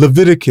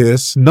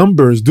 Leviticus,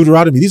 Numbers,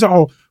 Deuteronomy, these are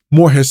all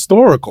more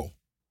historical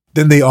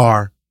than they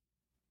are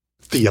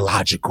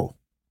theological.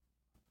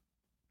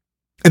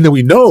 And then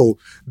we know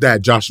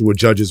that Joshua,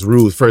 Judges,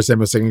 Ruth, 1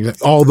 Samuel, 2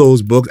 all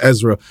those books,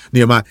 Ezra,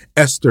 Nehemiah,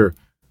 Esther,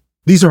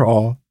 These are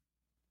all,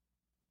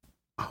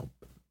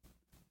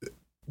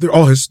 they're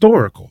all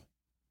historical.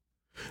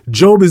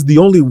 Job is the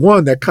only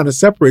one that kind of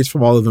separates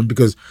from all of them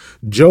because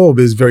Job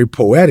is very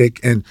poetic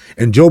and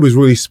Job is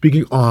really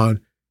speaking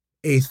on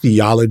a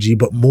theology,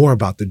 but more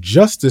about the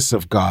justice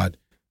of God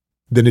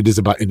than it is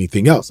about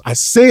anything else. I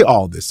say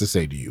all this to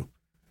say to you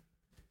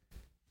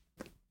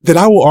that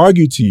I will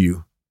argue to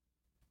you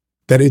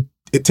that it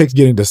takes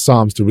getting to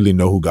Psalms to really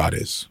know who God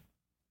is.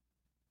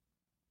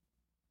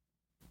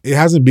 It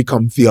hasn't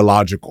become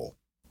theological,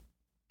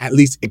 at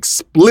least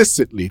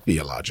explicitly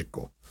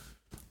theological,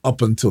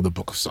 up until the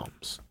book of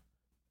Psalms.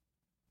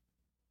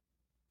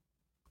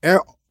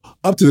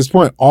 Up to this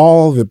point,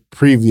 all the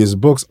previous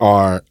books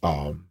are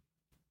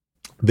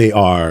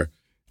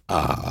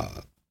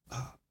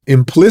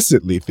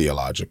implicitly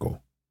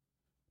theological.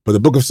 But the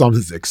book of Psalms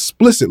is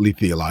explicitly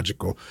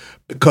theological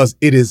because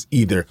it is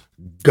either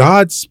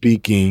God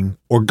speaking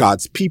or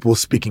God's people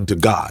speaking to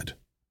God.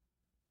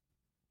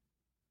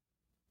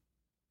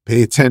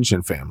 Pay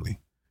attention, family.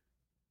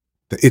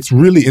 It's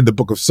really in the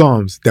book of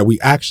Psalms that we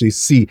actually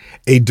see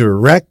a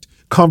direct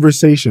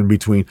conversation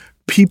between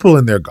people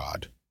and their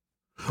God,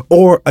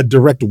 or a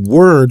direct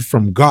word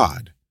from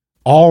God,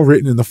 all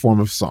written in the form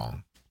of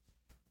song.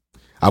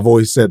 I've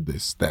always said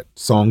this, that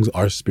songs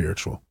are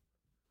spiritual.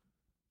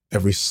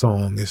 Every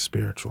song is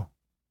spiritual.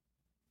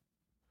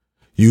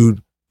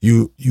 You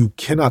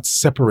cannot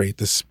separate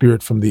the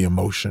spirit from the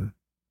emotion.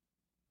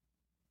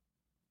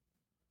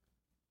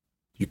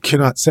 You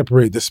cannot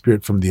separate the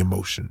spirit from the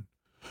emotion.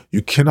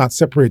 You cannot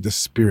separate the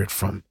spirit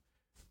from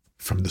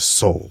the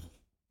soul.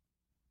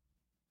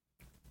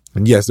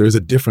 And yes, there is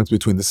a difference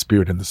between the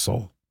spirit and the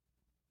soul.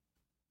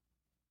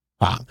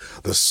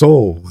 The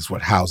soul is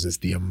what houses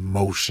the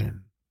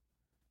emotion.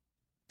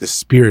 The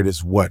spirit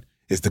is what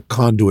is the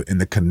conduit and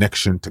the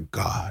connection to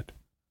God.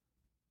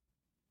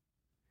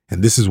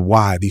 And this is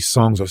why these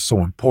songs are so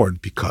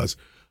important, because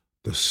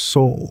the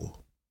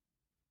soul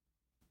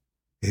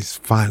is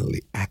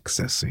finally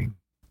accessing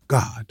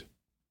God.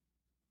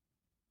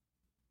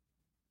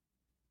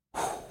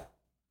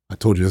 I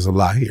told you there's a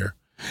lot here,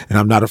 and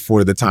I'm not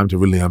afforded the time to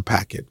really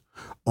unpack it,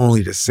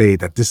 only to say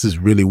that this is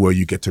really where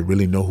you get to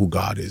really know who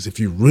God is. If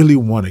you really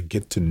want to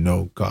get to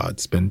know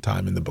God, spend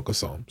time in the book of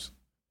Psalms.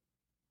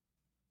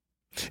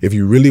 If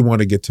you really want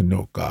to get to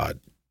know God,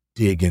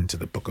 dig into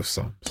the book of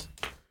Psalms.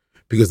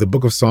 Because the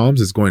book of Psalms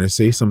is going to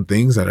say some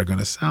things that are going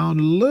to sound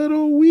a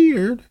little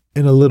weird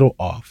and a little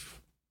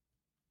off.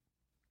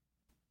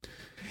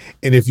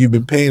 And if you've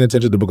been paying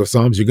attention to the book of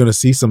Psalms, you're going to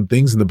see some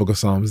things in the book of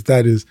Psalms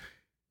that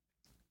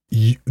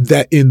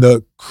in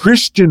the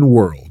Christian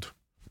world,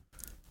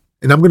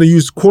 and I'm going to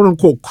use quote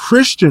unquote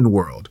Christian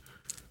world,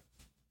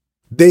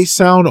 they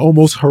sound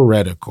almost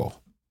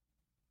heretical.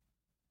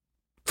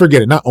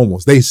 Forget it, not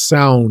almost. They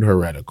sound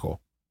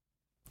heretical.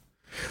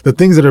 The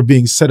things that are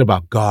being said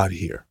about God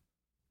here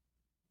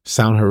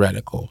sound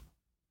heretical.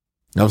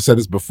 I've said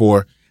this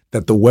before,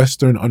 that the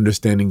Western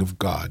understanding of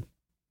God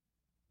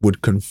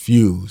would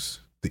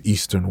confuse the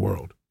Eastern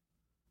world.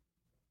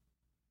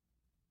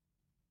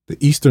 The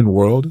Eastern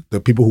world,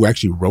 the people who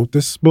actually wrote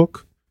this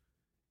book,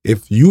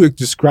 if you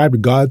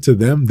described God to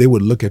them, they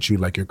would look at you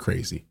like you're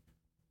crazy.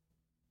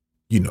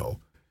 You know,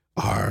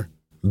 our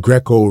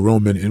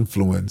Greco-Roman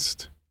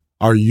influenced,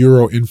 our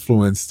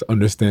Euro-influenced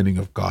understanding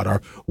of God, our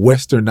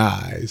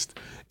Westernized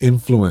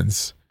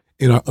influence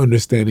in our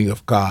understanding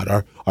of God,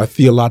 our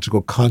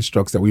theological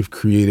constructs that we've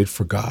created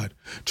for God,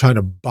 trying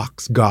to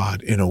box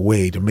God in a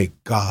way to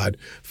make God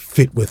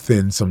fit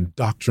within some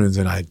doctrines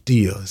and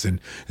ideas. And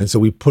so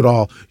we put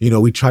all,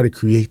 we try to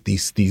create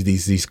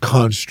these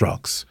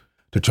constructs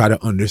to try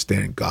to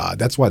understand God.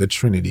 That's why the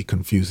Trinity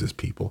confuses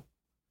people.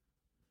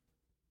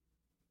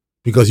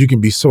 Because you can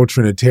be so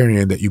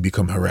Trinitarian that you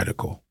become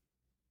heretical.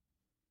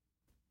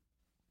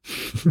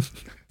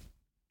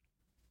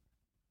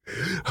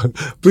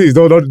 Please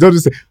don't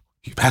just say,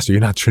 Pastor, you're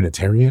not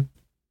Trinitarian.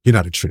 You're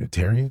not a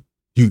Trinitarian.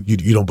 You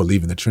don't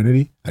believe in the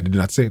Trinity. I did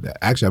not say that.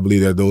 Actually, I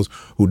believe there are those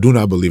who do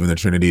not believe in the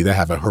Trinity that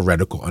have a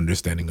heretical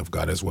understanding of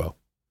God as well.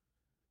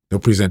 They'll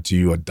present to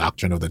you a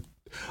doctrine of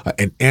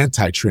an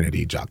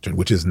anti-Trinity doctrine,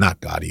 which is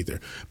not God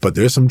either. But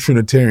there's some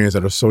Trinitarians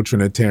that are so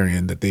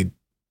Trinitarian that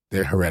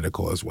they're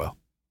heretical as well.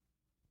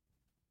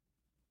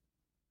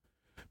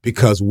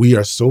 Because we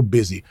are so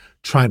busy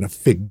trying to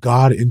fit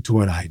God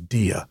into an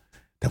idea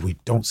that we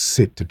don't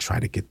sit to try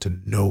to get to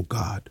know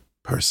God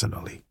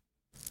personally.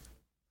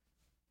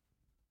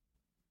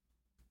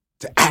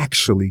 To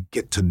actually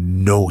get to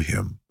know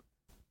him.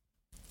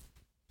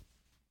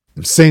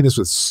 I'm saying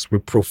this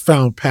with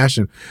profound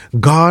passion.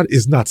 God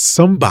is not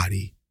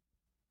somebody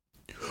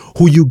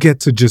who you get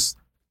to just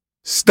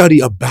study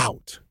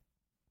about.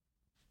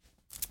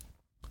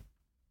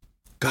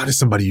 God is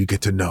somebody you get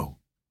to know.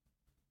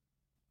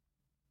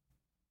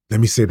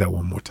 Let me say that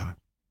one more time.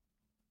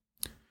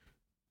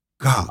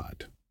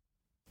 God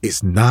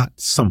is not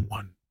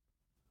someone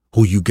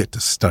who you get to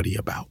study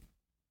about.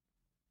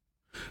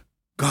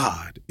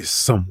 God is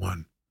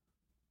someone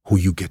who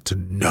you get to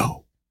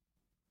know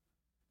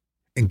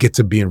and get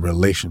to be in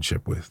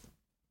relationship with.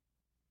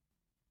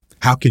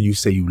 How can you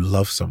say you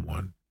love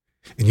someone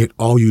and yet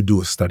all you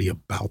do is study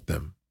about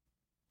them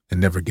and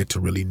never get to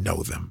really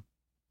know them?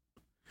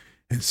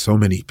 And so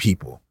many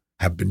people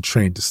have been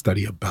trained to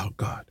study about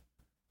God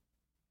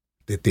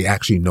that they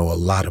actually know a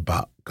lot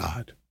about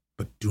God,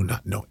 but do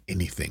not know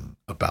anything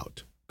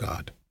about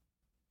God.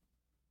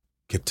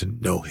 Get to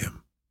know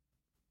him.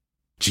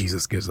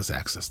 Jesus gives us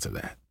access to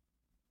that.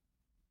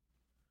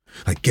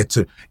 Like get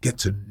to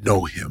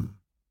know him.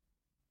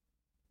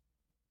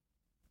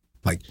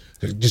 Like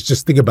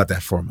just think about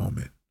that for a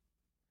moment.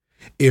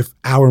 If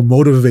our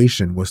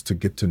motivation was to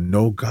get to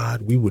know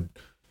God, we would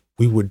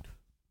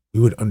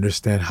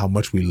understand how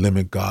much we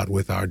limit God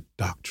with our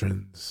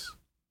doctrines.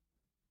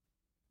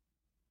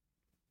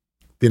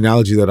 The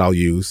analogy that I'll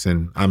use,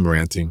 and I'm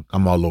ranting,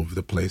 I'm all over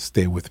the place.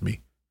 Stay with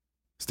me.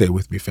 Stay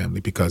with me, family,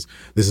 because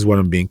this is what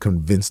I'm being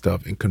convinced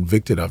of and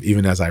convicted of,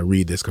 even as I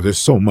read this, because there's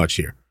so much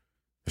here.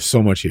 There's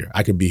so much here.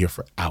 I could be here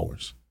for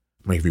hours.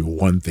 I'm going to give you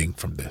one thing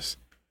from this,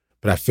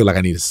 but I feel like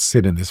I need to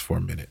sit in this for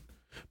a minute,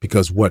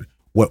 because what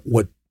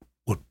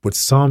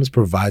Psalms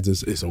provides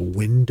us is a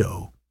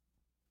window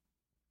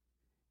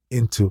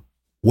into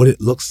what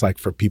it looks like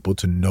for people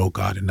to know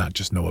God and not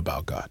just know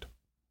about God.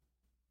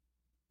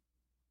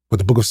 What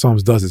the book of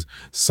Psalms does is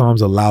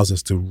Psalms allows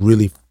us to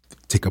really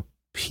take a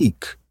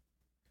peek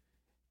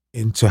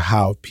into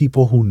how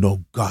people who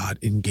know God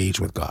engage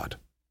with God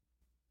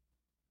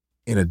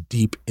in a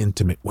deep,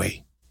 intimate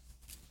way.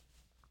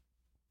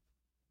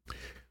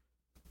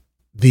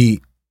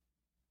 The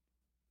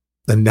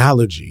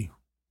analogy,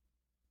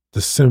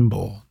 the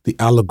symbol, the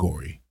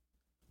allegory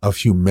of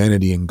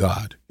humanity and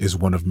God is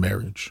one of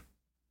marriage.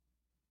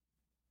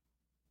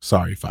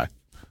 Sorry if I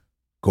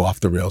go off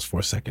the rails for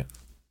a second,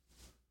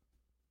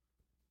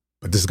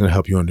 but this is going to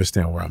help you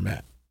understand where I'm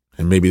at.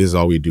 And maybe this is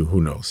all we do.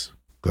 Who knows?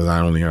 Because I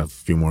only have a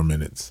few more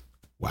minutes.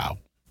 Wow.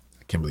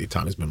 I can't believe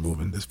time has been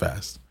moving this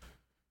fast.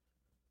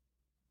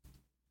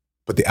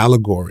 But the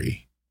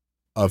allegory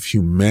of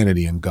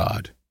humanity and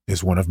God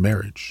is one of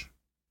marriage,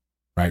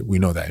 right? We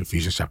know that in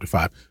Ephesians chapter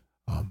 5.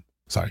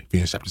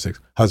 Ephesians chapter 6.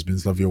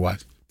 Husbands, love your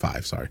wives.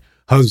 5, sorry.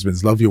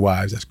 Husbands, love your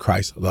wives as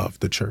Christ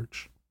loved the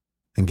church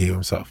and gave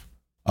himself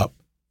up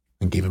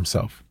and gave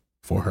himself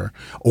for her.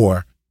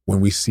 Or when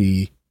we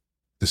see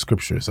the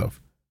scriptures of,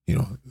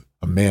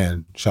 a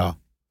man shall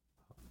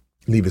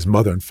leave his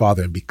mother and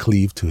father and be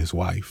cleaved to his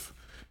wife,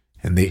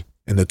 and the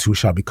two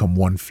shall become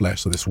one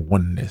flesh. So this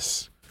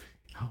oneness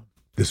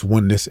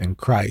in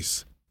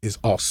Christ is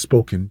all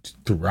spoken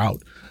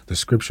throughout the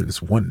scripture.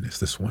 This oneness,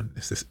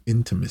 this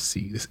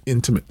intimacy, this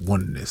intimate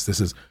oneness.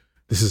 There's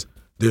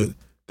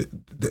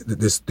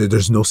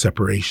no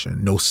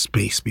separation, no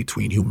space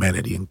between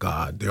humanity and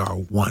God. They are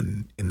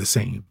one in the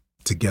same,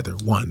 together,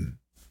 one.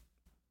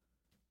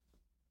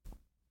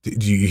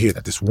 Do you hear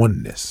that? This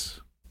oneness.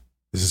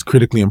 This is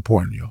critically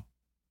important, yo.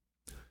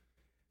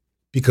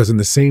 Because in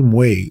the same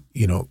way,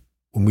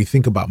 when we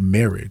think about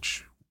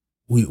marriage,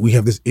 we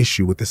have this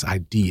issue with this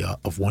idea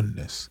of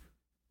oneness,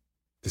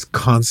 this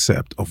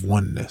concept of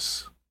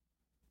oneness.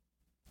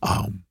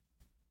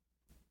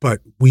 But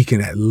we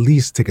can at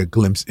least take a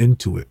glimpse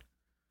into it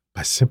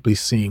by simply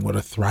seeing what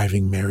a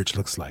thriving marriage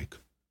looks like.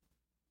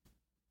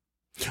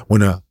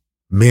 When a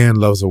man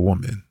loves a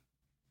woman,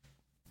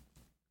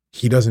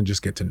 he doesn't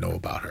just get to know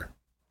about her.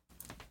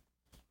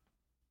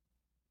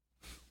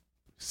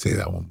 Say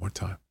that one more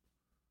time.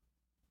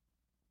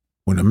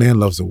 When a man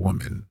loves a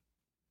woman,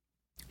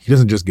 he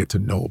doesn't just get to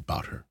know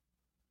about her.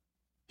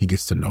 He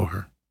gets to know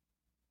her.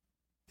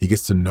 He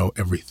gets to know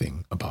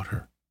everything about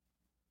her,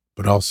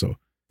 but also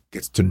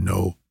gets to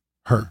know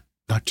her,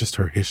 not just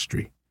her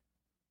history.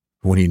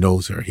 When he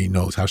knows her, he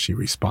knows how she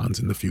responds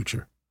in the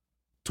future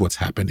to what's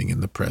happening in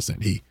the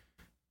present. He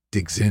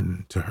digs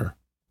into her,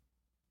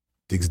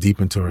 digs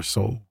deep into her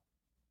soul,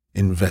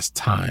 invests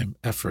time,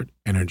 effort,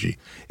 energy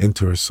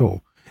into her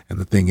soul. And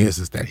the thing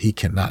is that he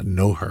cannot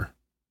know her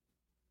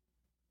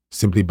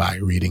simply by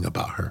reading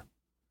about her.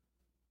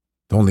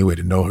 The only way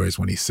to know her is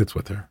when he sits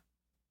with her,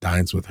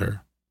 dines with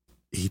her,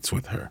 eats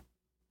with her.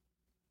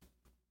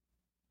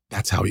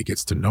 That's how he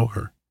gets to know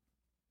her.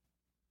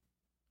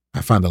 I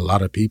find a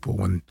lot of people,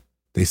 when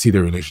they see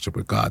their relationship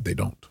with God, they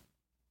don't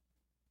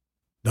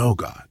know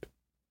God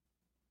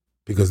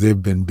because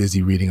they've been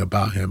busy reading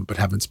about him but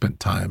haven't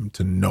spent time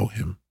to know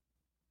him.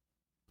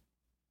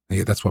 And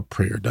yet that's what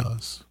prayer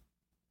does.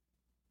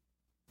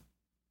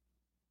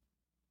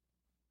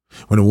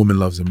 When a woman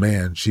loves a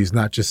man, she's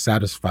not just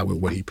satisfied with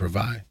what he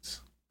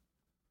provides.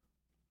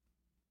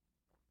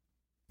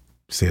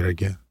 Say it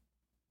again.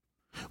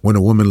 When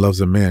a woman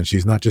loves a man,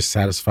 she's not just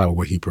satisfied with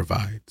what he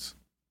provides.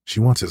 She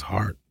wants his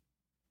heart.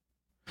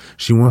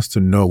 She wants to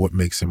know what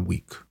makes him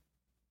weak.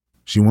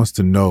 She wants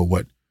to know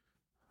what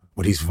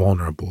he's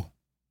vulnerable.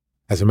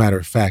 As a matter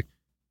of fact,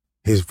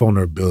 his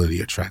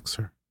vulnerability attracts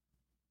her.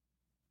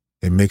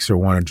 It makes her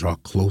want to draw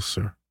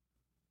closer.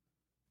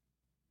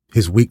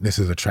 His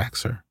weaknesses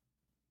attracts her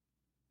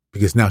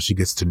because now she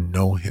gets to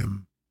know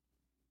him.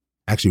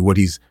 Actually, what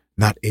he's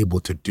not able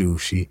to do,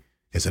 she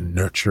is a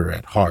nurturer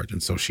at heart,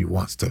 and so she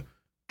wants to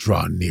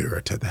draw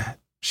nearer to that.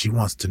 She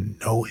wants to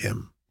know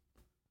him.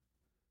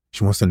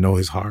 She wants to know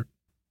his heart.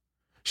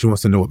 She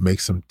wants to know what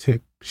makes him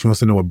tick. She wants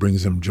to know what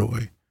brings him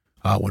joy.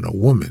 When a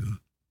woman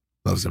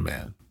loves a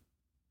man,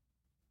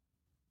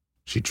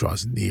 she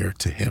draws near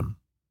to him,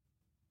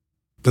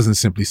 doesn't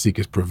simply seek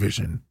his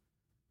provision.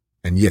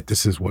 And yet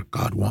this is what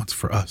God wants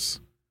for us.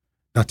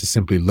 Not to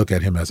simply look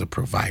at him as a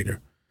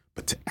provider,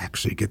 but to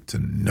actually get to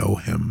know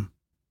him,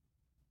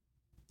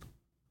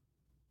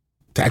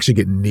 to actually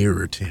get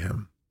nearer to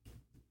him.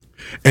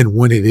 And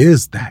when it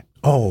is that,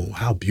 oh,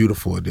 how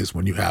beautiful it is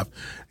when you have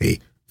a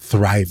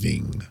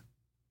thriving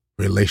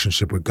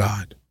relationship with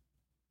God.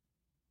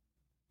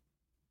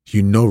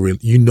 You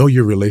know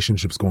your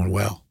relationship's going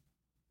well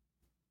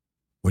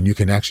when you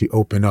can actually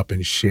open up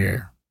and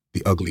share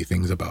the ugly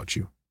things about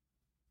you.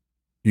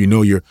 You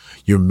know your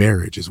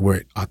marriage is where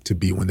it ought to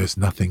be when there's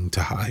nothing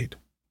to hide.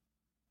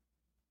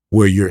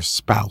 Where your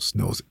spouse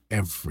knows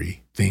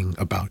everything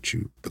about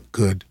you, the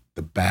good,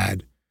 the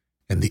bad,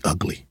 and the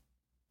ugly.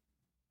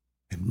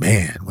 And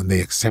man, when they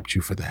accept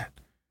you for that,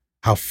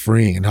 how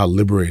freeing and how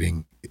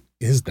liberating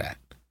is that?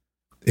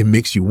 It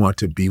makes you want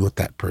to be with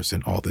that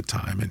person all the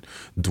time and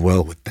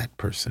dwell with that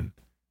person.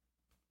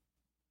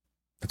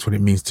 That's what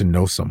it means to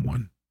know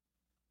someone,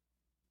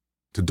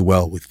 to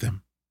dwell with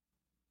them,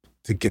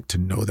 to get to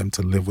know them,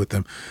 to live with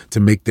them, to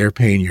make their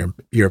pain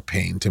your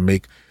pain, to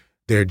make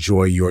their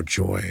joy your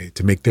joy,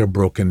 to make their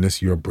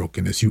brokenness your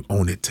brokenness. You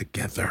own it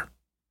together.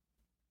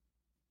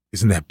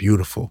 Isn't that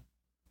beautiful?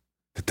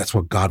 That's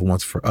what God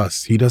wants for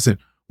us. He doesn't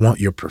want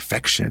your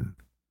perfection.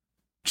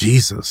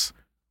 Jesus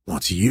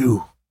wants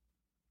you.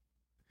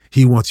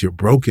 He wants your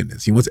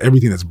brokenness. He wants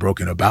everything that's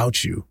broken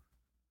about you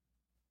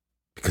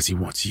because he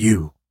wants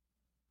you.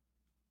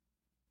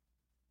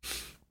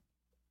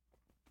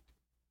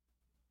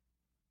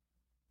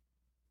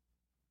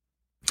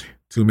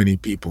 Too many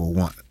people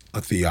want a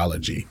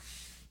theology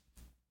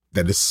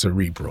that is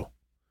cerebral,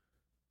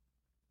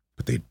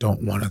 but they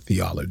don't want a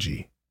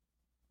theology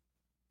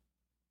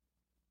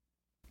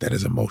that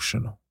is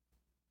emotional.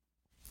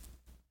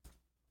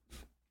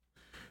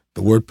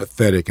 The word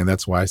pathetic, and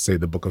that's why I say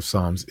the book of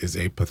Psalms is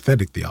a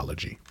pathetic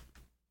theology.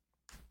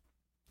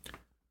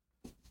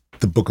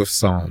 The book of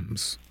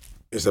Psalms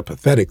is a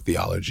pathetic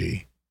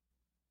theology.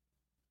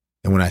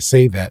 And when I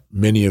say that,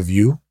 many of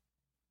you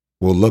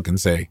will look and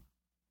say,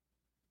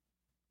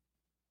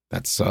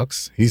 that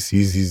sucks. He's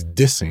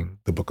dissing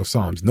the book of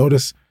Psalms.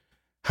 Notice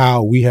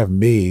how we have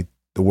made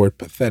the word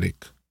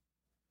pathetic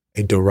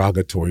a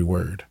derogatory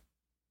word.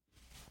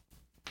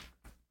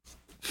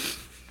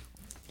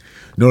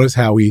 Notice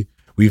how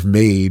we've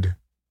made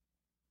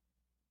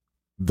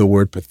the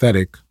word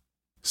pathetic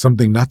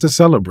something not to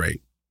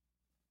celebrate,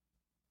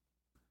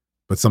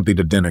 but something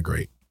to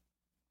denigrate.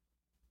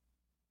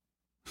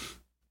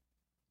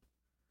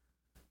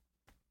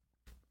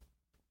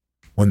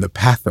 When the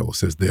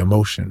pathos is the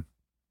emotion.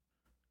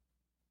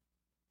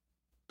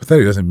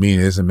 Pathetic doesn't mean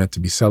it isn't meant to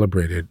be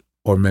celebrated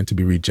or meant to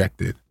be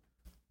rejected.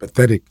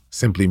 Pathetic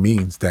simply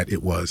means that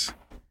it was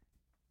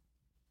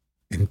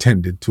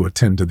intended to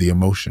attend to the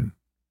emotion.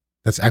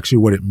 That's actually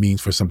what it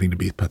means for something to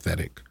be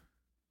pathetic.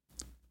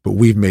 But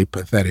we've made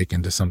pathetic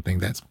into something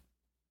that's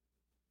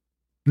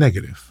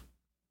negative,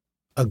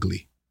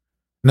 ugly,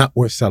 not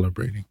worth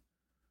celebrating,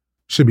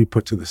 should be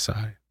put to the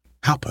side.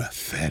 How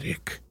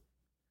pathetic.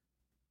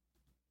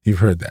 You've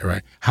heard that,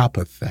 right? How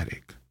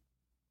pathetic.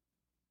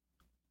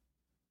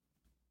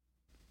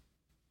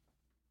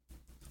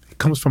 It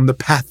comes from the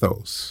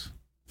pathos.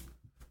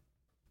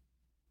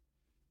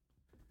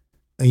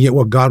 And yet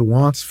what God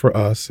wants for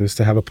us is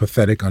to have a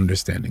pathetic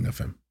understanding of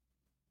him.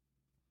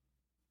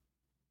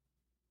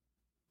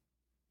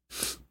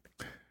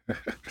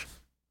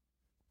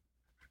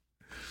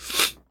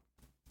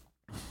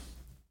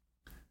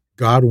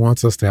 God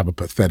wants us to have a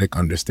pathetic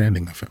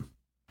understanding of him.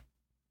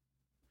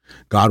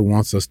 God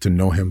wants us to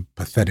know him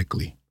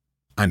pathetically.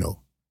 I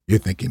know you're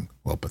thinking,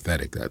 well,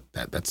 pathetic,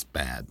 that's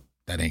bad.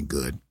 That ain't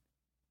good.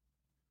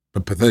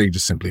 But pathetic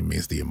just simply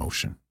means the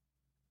emotion.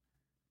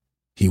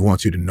 He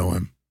wants you to know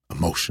him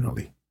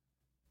emotionally,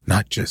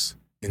 not just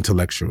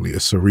intellectually, a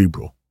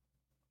cerebral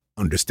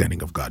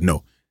understanding of God.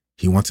 No,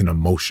 he wants an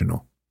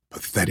emotional,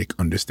 pathetic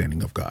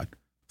understanding of God.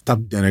 Stop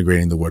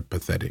denigrating the word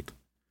pathetic.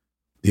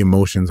 The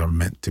emotions are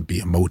meant to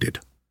be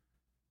emoted.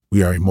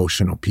 We are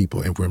emotional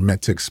people and we're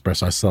meant to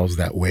express ourselves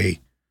that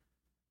way.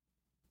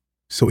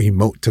 So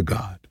emote to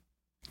God.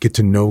 Get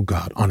to know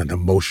God on an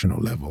emotional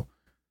level.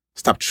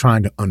 Stop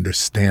trying to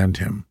understand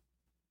him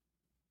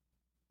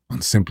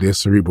on simply a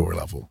cerebral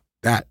level.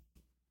 That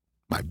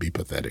might be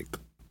pathetic.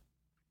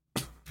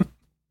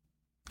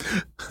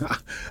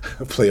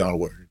 Play on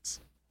words.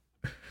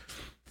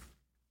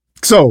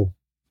 So,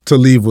 to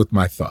leave with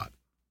my thought,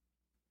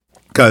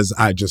 because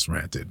I just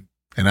ranted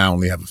and I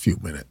only have a few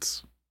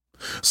minutes.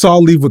 So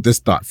I'll leave with this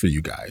thought for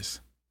you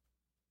guys.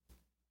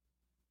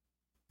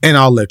 And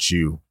I'll let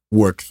you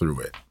work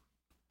through it.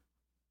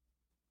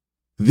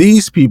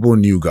 These people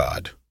knew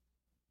God.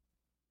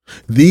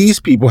 These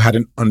people had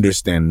an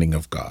understanding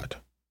of God.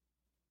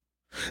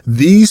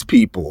 These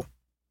people,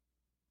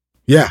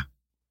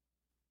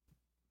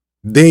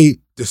 they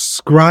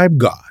describe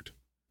God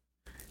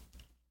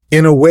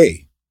in a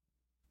way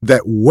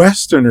that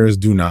Westerners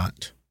do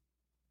not.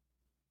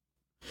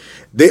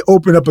 They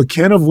open up a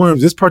can of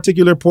worms. This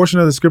particular portion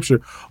of the scripture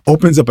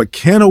opens up a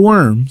can of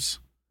worms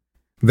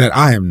that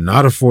I am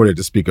not afforded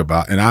to speak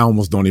about, and I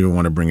almost don't even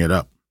want to bring it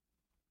up.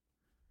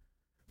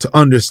 To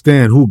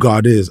understand who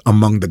God is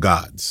among the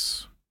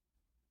gods.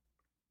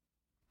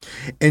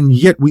 And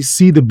yet we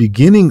see the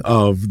beginning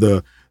of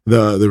the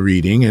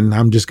reading, and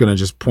I'm just going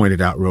to point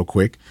it out real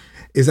quick,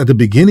 is at the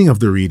beginning of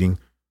the reading,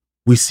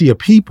 we see a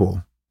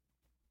people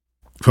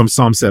from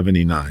Psalm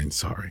 79,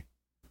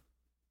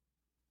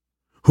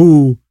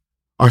 who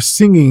are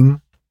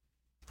singing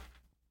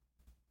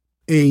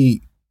an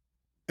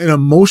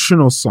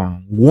emotional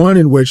song, one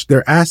in which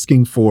they're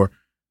asking for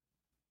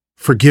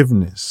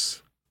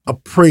forgiveness, a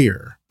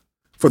prayer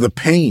for the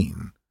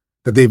pain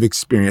that they've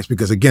experienced,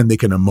 because again, they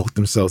can emote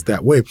themselves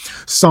that way.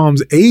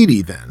 Psalms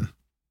 80 then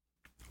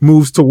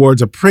moves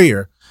towards a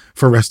prayer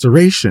for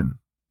restoration.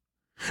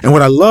 And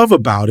what I love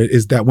about it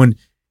is that when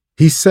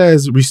he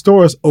says,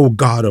 restore us, O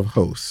God of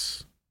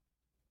hosts,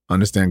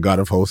 understand God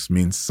of hosts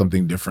means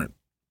something different.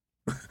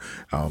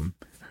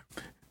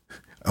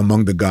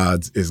 Among the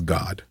gods is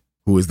God,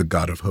 who is the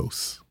God of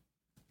hosts.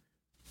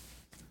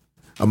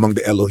 Among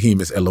the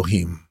Elohim is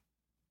Elohim,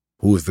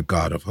 who is the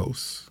God of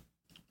hosts.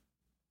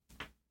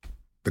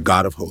 The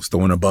God of hosts, the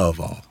one above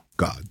all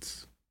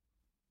gods.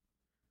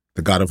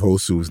 The God of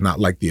hosts who is not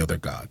like the other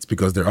gods,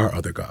 because there are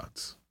other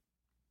gods.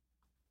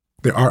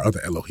 There are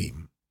other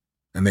Elohim,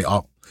 and they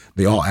all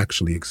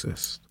actually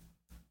exist.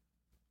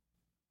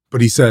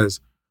 But he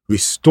says,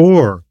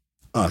 restore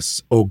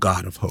us, O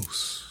God of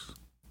hosts.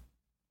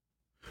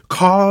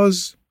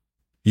 Cause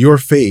your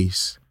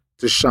face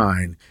to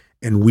shine,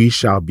 and we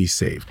shall be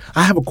saved.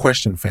 I have a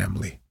question,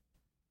 family.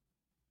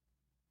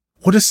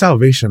 What does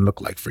salvation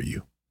look like for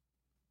you?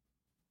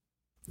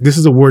 This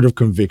is a word of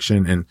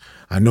conviction, and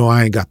I know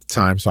I ain't got the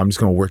time, so I'm just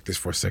going to work this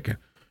for a second.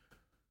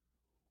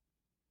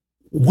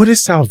 What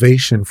is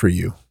salvation for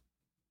you?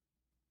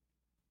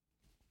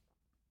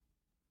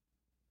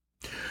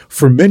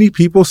 For many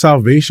people,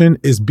 salvation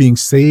is being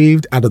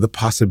saved out of the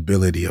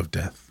possibility of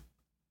death.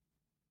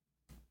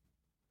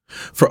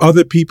 For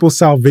other people,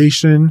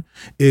 salvation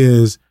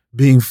is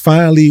being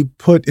finally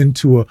put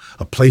into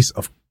a place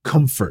of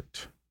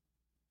comfort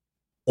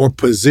or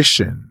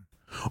position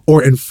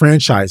or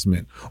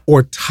enfranchisement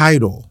or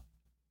title.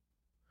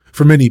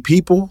 For many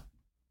people,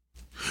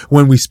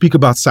 when we speak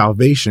about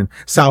salvation,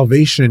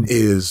 salvation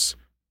is,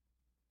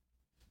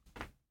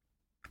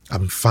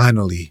 I'm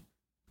finally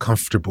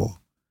comfortable.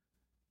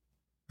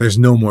 There's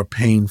no more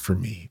pain for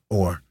me,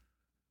 or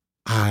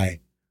I'm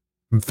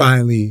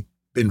finally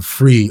been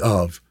free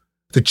of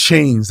the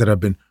chains that have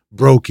been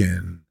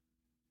broken.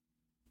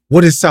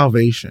 What is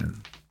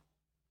salvation?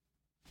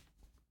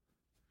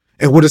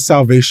 And what does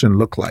salvation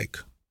look like?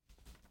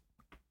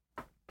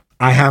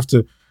 I have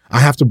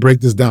to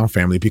break this down,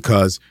 family,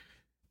 because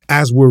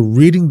as we're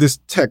reading this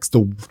text,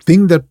 the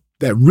thing that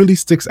really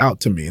sticks out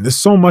to me, and there's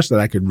so much that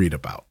I could read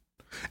about,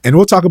 and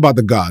we'll talk about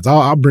the gods.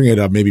 I'll bring it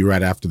up maybe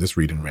right after this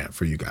reading rant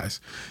for you guys,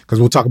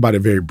 because we'll talk about it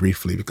very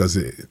briefly, because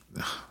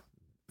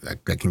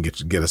that can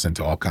get us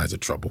into all kinds of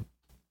trouble.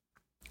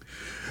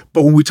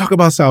 But when we talk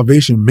about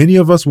salvation, many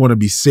of us want to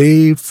be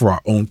saved for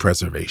our own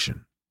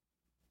preservation.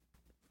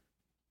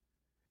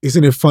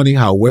 Isn't it funny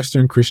how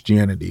Western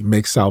Christianity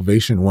makes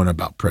salvation one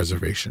about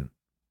preservation?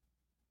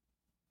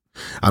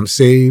 I'm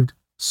saved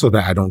so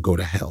that I don't go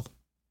to hell.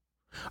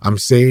 I'm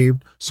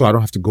saved so I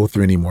don't have to go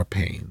through any more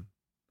pain.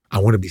 I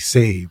want to be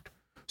saved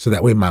so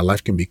that way my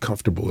life can be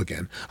comfortable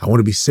again. I want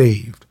to be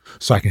saved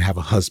so I can have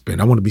a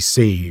husband. I want to be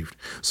saved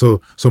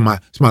so my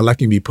life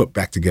can be put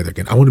back together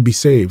again. I want to be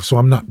saved so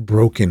I'm not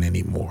broken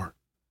anymore.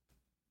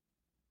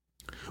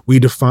 We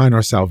define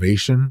our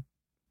salvation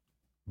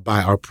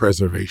by our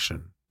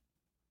preservation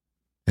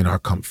and our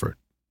comfort.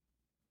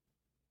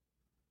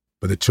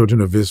 But the children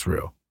of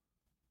Israel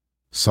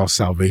saw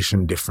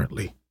salvation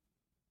differently.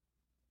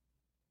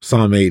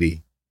 Psalm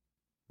 80,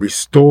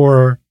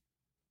 restore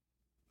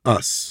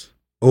us,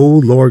 O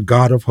Lord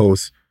God of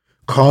hosts,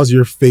 cause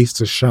your face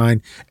to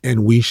shine,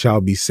 and we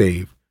shall be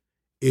saved.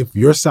 If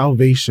your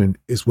salvation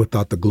is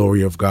without the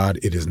glory of God,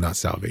 it is not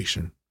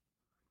salvation.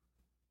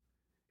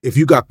 If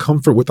you got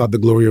comfort without the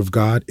glory of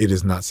God, it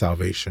is not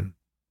salvation.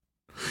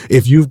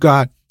 If you've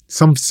got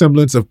some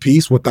semblance of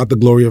peace without the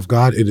glory of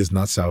God, it is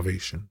not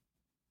salvation.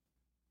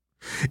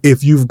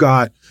 If you've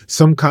got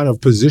some kind of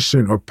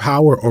position or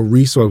power or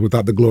resource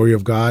without the glory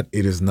of God,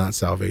 it is not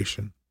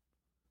salvation.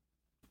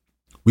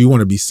 We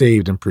want to be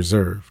saved and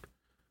preserved.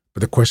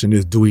 But the question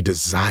is, do we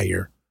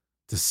desire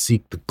to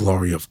seek the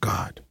glory of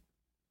God?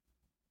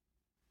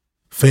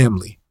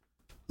 Family,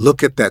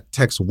 look at that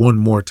text one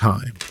more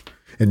time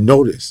and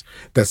notice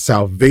that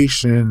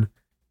salvation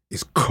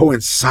is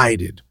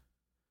coincided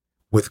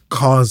with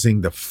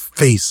causing the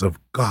face of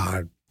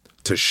God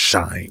to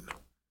shine.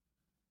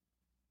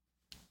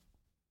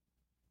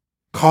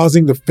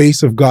 Causing the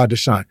face of God to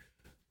shine.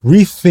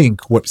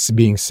 Rethink what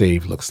being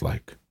saved looks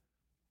like.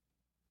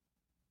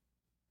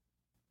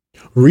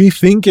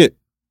 Rethink it.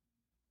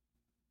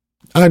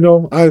 I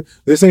know.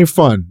 This ain't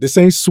fun. This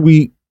ain't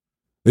sweet.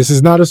 This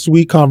is not a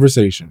sweet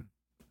conversation.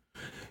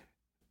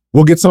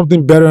 We'll get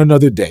something better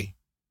another day.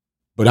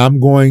 But I'm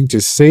going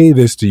to say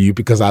this to you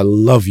because I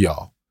love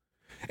y'all.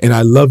 And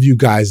I love you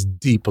guys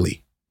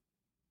deeply.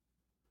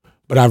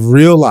 But I've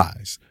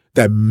realized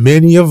that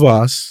many of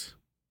us,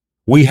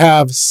 we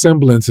have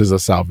semblances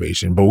of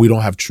salvation, but we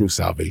don't have true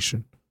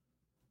salvation.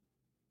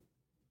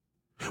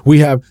 We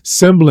have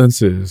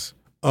semblances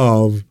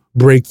of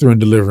breakthrough and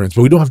deliverance,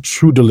 but we don't have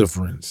true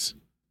deliverance.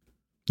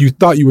 You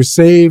thought you were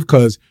saved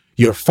because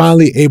you're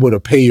finally able to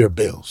pay your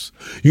bills.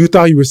 You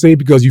thought you were saved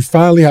because you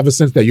finally have a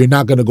sense that you're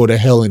not going to go to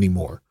hell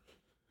anymore.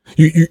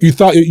 You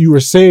thought you were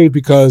saved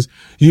because,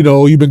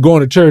 you've been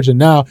going to church and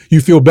now you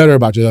feel better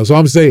about yourself. So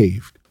I'm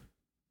saved.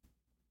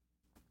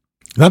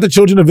 Not the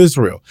children of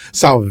Israel.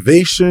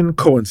 Salvation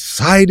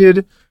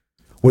coincided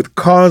with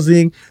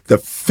causing the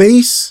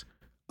face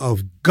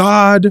of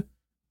God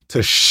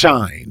to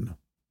shine.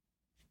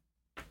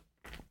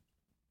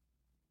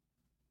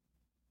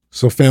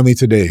 So family,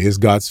 today, is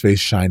God's face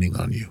shining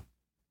on you?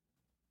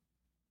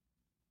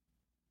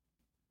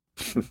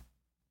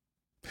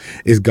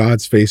 Is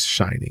God's face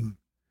shining?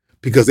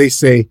 Because they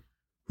say,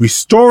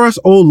 restore us,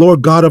 O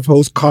Lord God of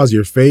hosts, cause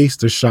your face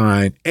to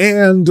shine,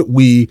 and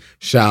we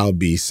shall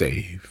be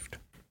saved.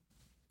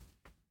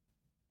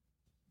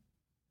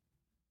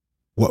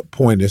 What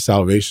point is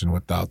salvation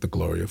without the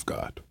glory of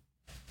God?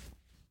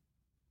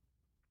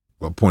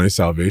 What point is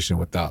salvation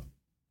without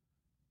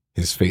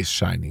his face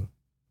shining?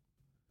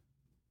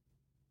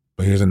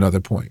 But here's another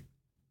point.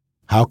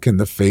 How can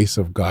the face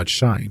of God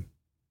shine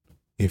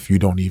if you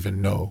don't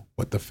even know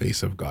what the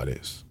face of God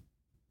is?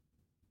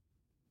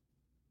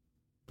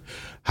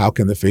 How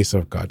can the face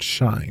of God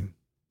shine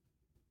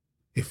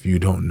if you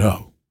don't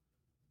know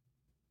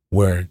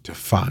where to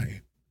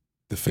find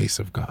the face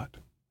of God?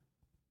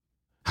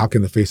 How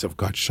can the face of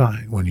God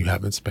shine when you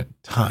haven't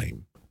spent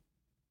time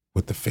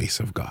with the face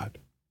of God?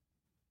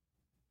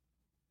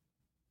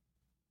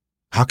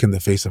 How can the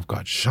face of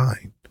God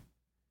shine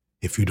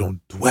if you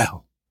don't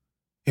dwell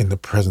in the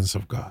presence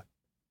of God?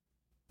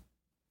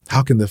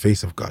 How can the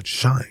face of God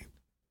shine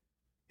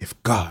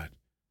if God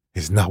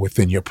is not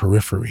within your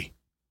periphery?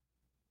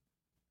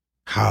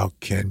 How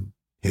can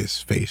his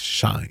face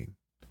shine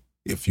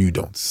if you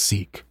don't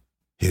seek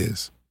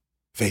his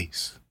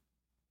face?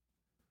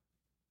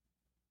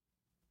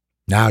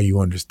 Now you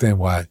understand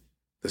why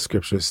the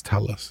scriptures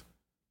tell us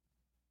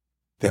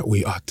that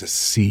we ought to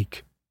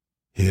seek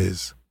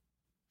his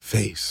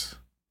face.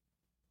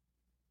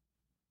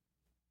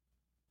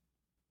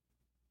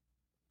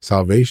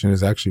 Salvation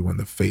is actually when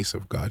the face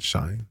of God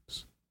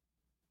shines.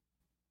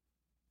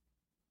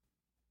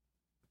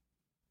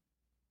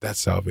 That's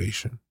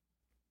salvation.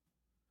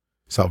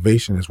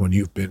 Salvation is when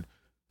you've been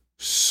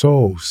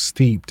so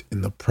steeped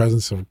in the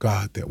presence of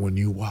God that when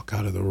you walk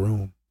out of the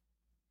room,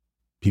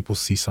 people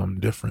see something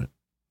different.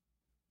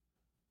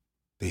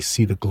 They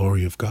see the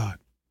glory of God.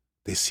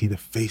 They see the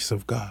face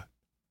of God.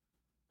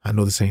 I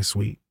know this ain't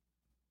sweet,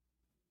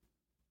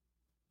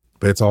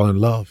 but it's all in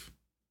love,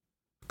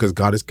 because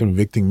God is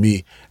convicting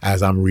me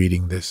as I'm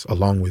reading this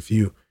along with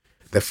you,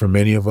 that for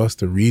many of us,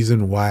 the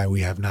reason why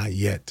we have not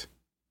yet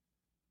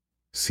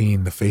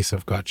seen the face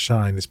of God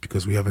shine is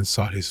because we haven't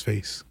sought his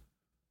face.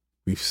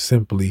 We've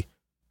simply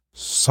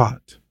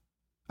sought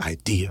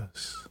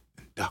ideas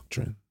and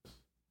doctrines.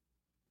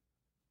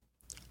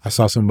 I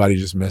saw somebody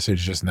just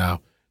message just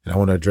now, and I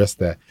want to address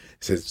that.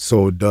 It says,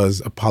 so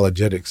does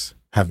apologetics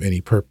have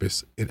any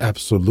purpose? It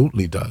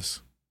absolutely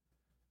does.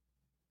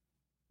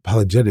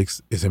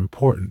 Apologetics is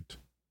important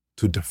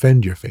to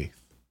defend your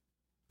faith.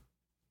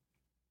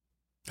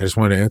 I just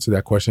wanted to answer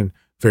that question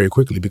very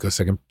quickly because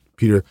 2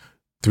 Peter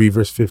 3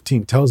 verse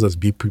 15 tells us,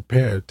 be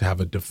prepared to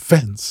have a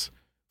defense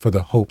for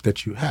the hope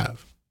that you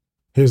have.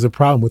 Here's the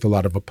problem with a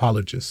lot of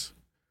apologists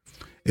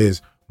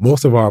is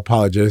most of our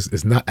apologetics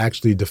is not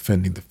actually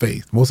defending the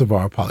faith. Most of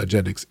our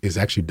apologetics is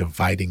actually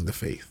dividing the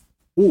faith.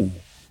 Ooh.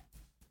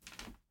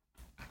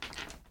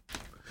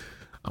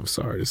 I'm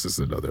sorry, this is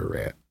another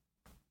rant.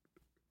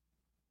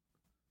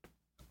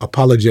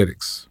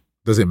 Apologetics,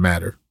 does it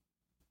matter?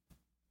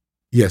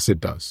 Yes, it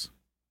does.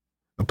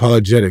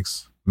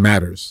 Apologetics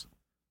matters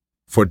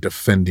for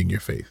defending your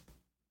faith.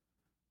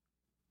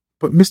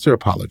 But Mr.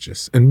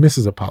 Apologist and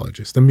Mrs.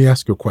 Apologist, let me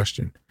ask you a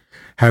question.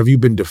 Have you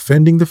been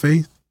defending the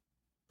faith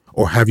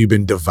or have you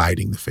been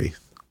dividing the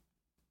faith?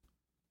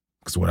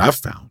 Because what I've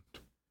found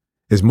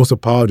is most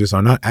apologists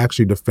are not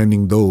actually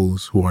defending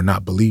those who are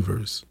not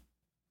believers,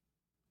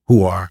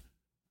 who are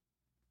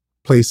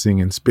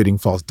placing and spitting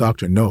false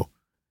doctrine. No,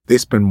 they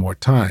spend more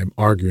time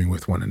arguing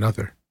with one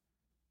another,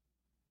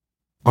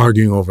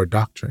 arguing over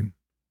doctrine.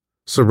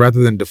 So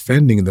rather than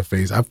defending the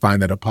faith, I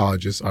find that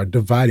apologists are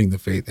dividing the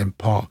faith, and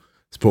Paul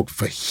spoke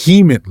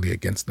vehemently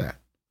against that.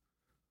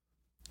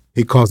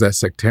 He calls that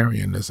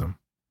sectarianism.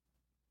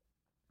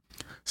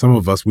 Some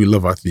of us, we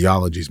love our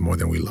theologies more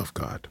than we love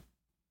God.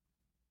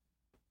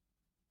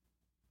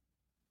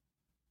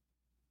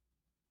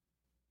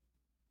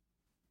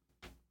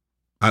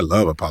 I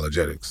love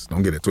apologetics.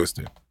 Don't get it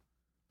twisted.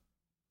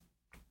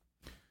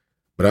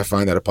 But I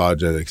find that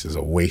apologetics is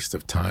a waste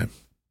of time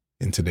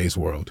in today's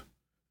world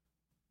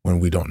when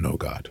we don't know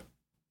God.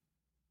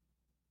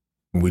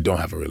 When we don't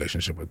have a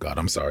relationship with God.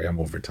 I'm sorry, I'm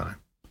over time.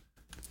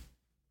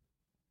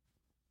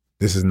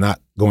 This is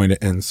not going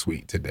to end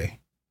sweet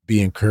today.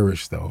 Be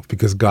encouraged, though,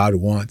 because God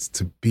wants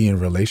to be in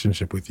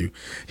relationship with you.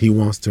 He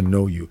wants to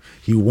know you.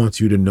 He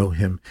wants you to know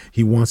him.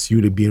 He wants you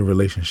to be in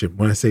relationship.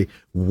 When I say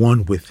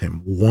one with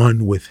him,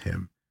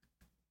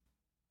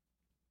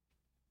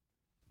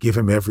 give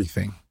him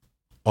everything,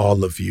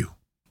 all of you,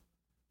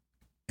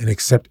 and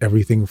accept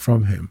everything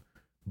from him.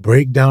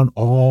 Break down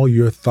all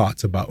your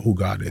thoughts about who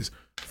God is.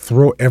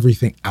 Throw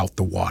everything out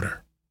the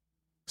water.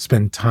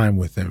 Spend time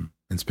with him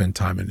and spend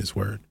time in his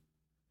word.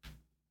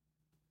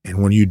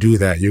 And when you do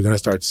that, you're going to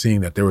start seeing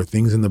that there were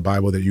things in the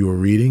Bible that you were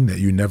reading that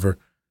you never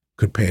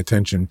could pay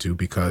attention to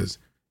because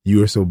you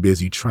were so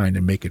busy trying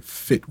to make it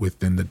fit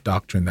within the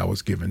doctrine that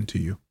was given to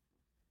you.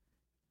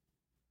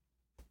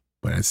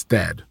 But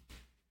instead,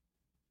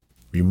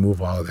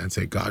 remove all of that and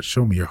say, God,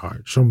 show me your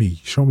heart. Show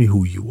me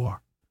who you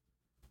are.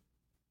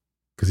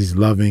 Because he's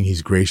loving,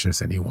 he's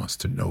gracious, and he wants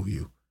to know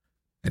you.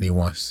 And he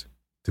wants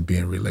to be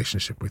in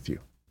relationship with you.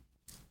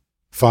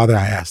 Father,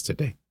 I ask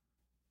today,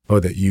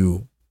 Lord, that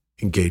you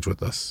engage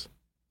with us.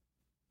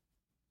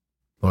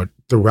 Lord,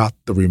 throughout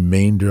the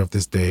remainder of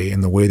this day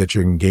and the way that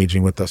you're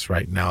engaging with us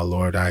right now,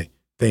 Lord, I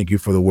thank you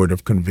for the word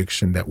of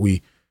conviction that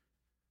we,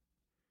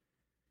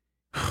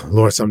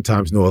 Lord,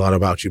 sometimes know a lot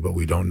about you, but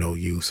we don't know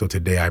you. So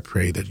today I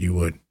pray that you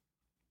would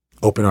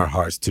open our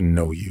hearts to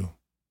know you,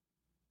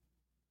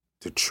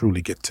 to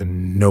truly get to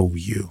know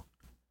you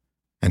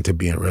and to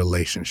be in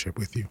relationship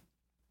with you.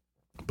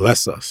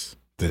 Bless us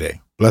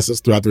today. Bless us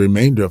throughout the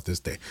remainder of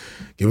this day.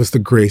 Give us the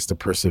grace to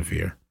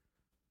persevere.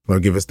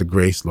 Lord, give us the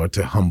grace, Lord,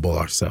 to humble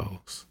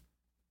ourselves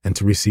and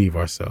to receive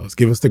ourselves.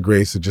 Give us the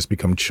grace to just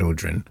become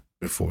children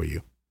before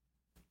you.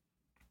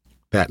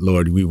 That,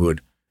 Lord, we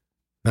would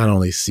not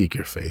only seek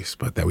your face,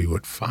 but that we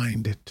would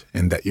find it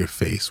and that your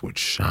face would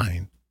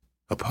shine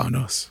upon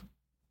us.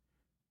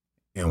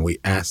 And we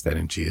ask that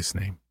in Jesus'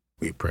 name,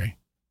 we pray.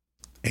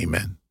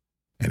 Amen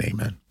and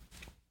amen.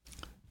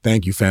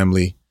 Thank you,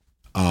 family.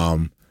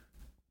 I'm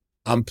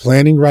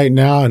planning right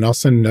now, and I'll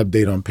send an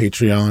update on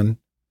Patreon.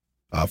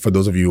 For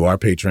those of you who are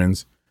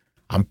patrons,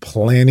 I'm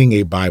planning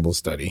a Bible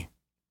study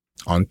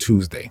on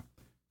Tuesday.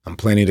 I'm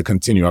planning to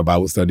continue our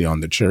Bible study on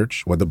the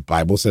church, what the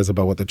Bible says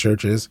about what the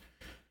church is.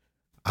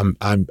 I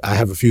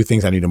have a few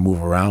things I need to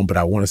move around, but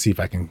I want to see if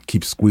I can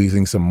keep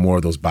squeezing some more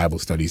of those Bible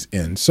studies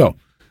in. So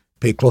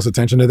pay close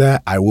attention to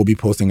that. I will be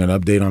posting an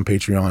update on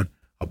Patreon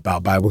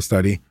about Bible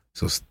study,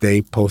 so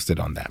stay posted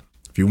on that.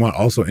 If you want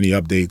also any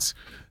updates,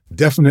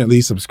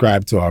 definitely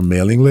subscribe to our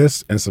mailing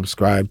list and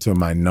subscribe to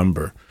my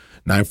number,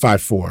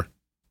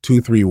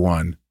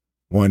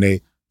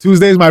 954-231-18.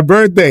 Tuesday's my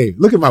birthday.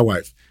 Look at my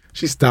wife.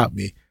 She stopped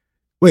me.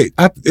 Wait,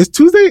 it's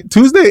Tuesday?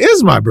 Tuesday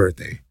is my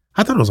birthday.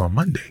 I thought it was on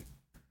Monday.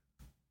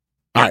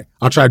 All right,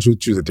 I'll try to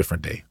choose a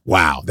different day.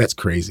 Wow, that's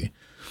crazy.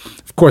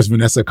 Of course,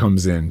 Vanessa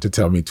comes in to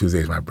tell me Tuesday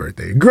is my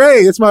birthday.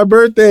 Great, it's my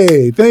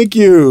birthday. Thank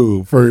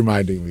you for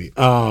reminding me.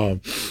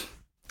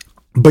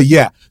 But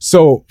yeah,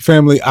 so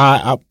family,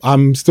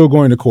 I'm still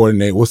going to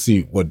coordinate. We'll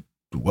see what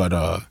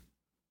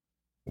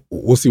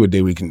we'll see what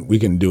day we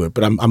can do it.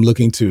 But I'm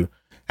looking to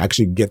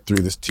actually get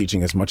through this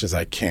teaching as much as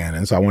I can,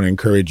 and so I want to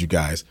encourage you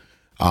guys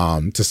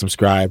to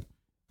subscribe.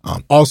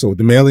 Also, with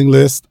the mailing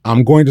list,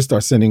 I'm going to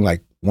start sending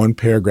like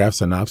 1-paragraph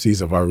synopses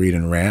of our read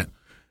and rant.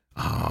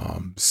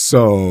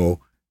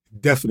 So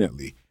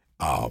definitely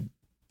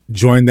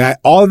join that.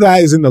 All of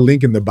that is in the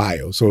link in the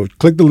bio. So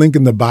click the link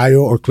in the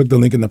bio or click the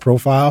link in the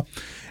profile,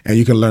 and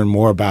you can learn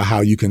more about how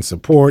you can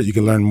support. You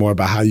can learn more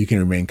about how you can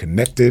remain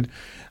connected.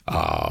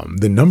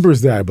 The number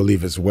is there, I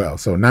believe, as well.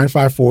 So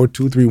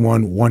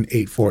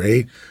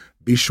 954-231-1848.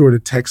 Be sure to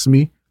text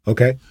me,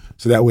 okay?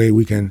 So that way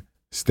we can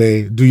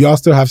stay. Do y'all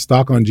still have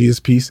stock on Jesus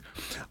Peace?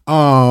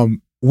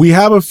 We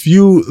have a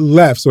few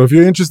left. So if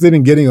you're interested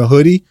in getting a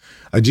hoodie,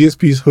 a Jesus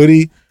Peace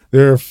hoodie,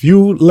 there are a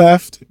few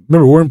left.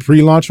 Remember, we're in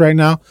pre-launch right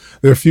now.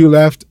 There are a few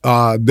left.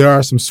 There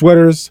are some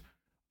sweaters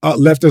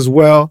left as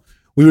well.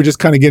 We were just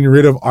kind of getting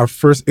rid of our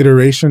first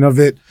iteration of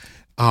it.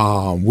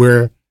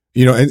 Where,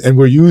 you know, and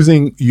we're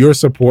using your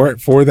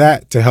support for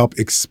that to help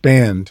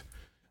expand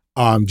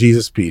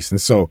Jesus Peace. And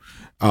so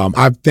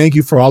I thank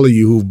you for all of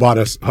you who've bought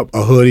us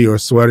a hoodie or a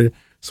sweater.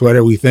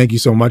 We thank you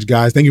so much,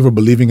 guys. Thank you for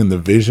believing in the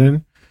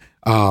vision.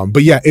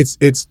 But yeah, it's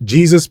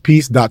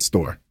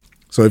JesusPeace.store.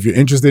 So if you're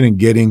interested in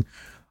getting,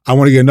 I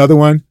want to get another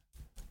one.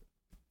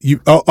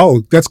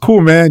 That's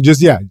cool, man.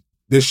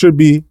 There should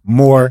be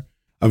more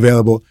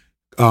available.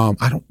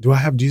 Do I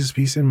have Jesus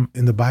Peace in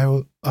the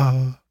bio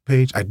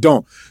page? I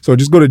don't. So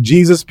just go to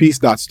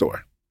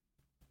JesusPeace.store.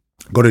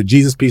 Go to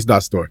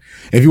JesusPeace.store.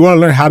 If you want to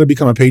learn how to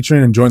become a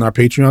patron and join our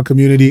Patreon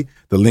community,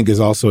 the link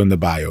is also in the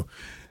bio.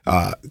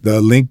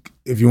 The link,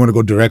 if you want to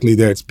go directly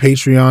there, it's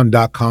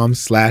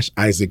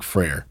patreon.com/Isaac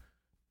Frere.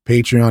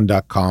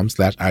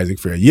 Patreon.com/Isaac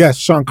Frere. Yes,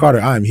 Sean Carter,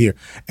 I am here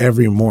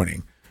every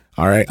morning.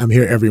 All right. I'm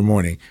here every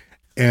morning.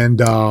 And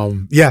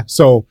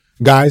so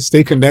guys,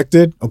 stay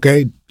connected.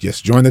 Okay.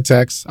 Just join the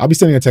text. I'll be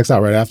sending a text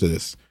out right after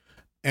this.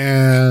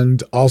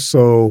 And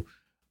also,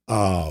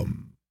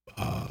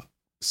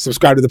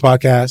 subscribe to the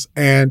podcast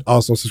and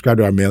also subscribe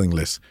to our mailing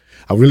list.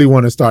 I really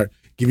want to start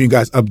giving you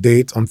guys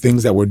updates on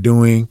things that we're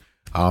doing.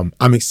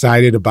 I'm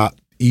excited about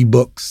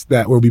ebooks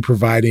that we'll be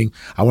providing.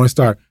 I want to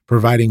start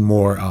providing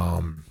more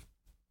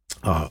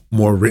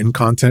written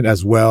content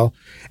as well.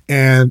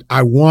 And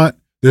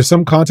there's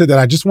some content that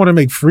I just want to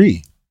make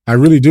free. I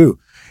really do.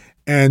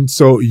 And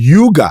so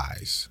you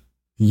guys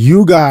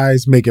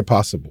make it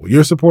possible.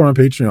 Your support on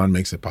Patreon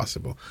makes it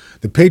possible.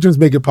 The patrons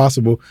make it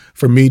possible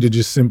for me to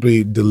just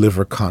simply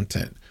deliver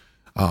content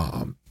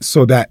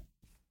so that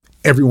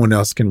everyone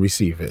else can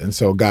receive it. And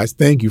so, guys,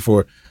 thank you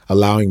for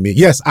allowing me.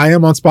 Yes, I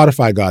am on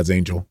Spotify, God's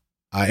Angel.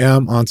 I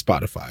am on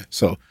Spotify.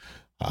 So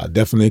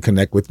definitely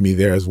connect with me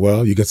there as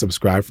well. You can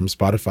subscribe from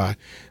Spotify.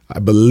 I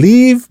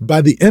believe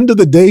by the end of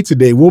the day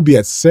today, we'll be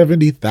at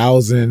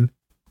 70,000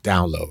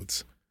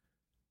 downloads.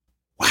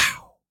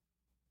 Wow.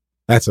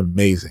 That's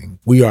amazing.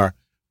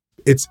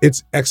 It's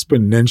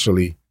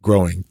exponentially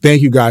growing.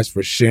 Thank you guys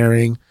for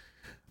sharing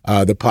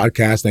the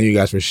podcast. Thank you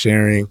guys for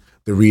sharing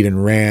the Read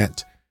and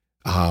Rant.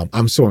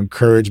 I'm so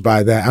encouraged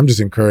by that. I'm just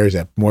encouraged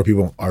that more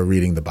people are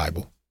reading the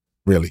Bible,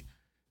 really.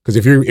 Because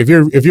if you're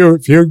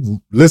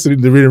listening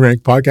to the Read and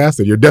Rant podcast,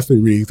 then you're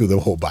definitely reading through the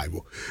whole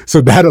Bible.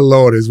 So that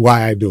alone is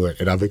why I do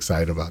it, and I'm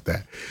excited about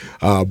that.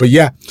 But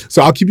yeah,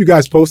 so I'll keep you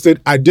guys posted.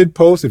 I did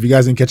post, if you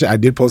guys didn't catch it, I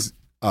did post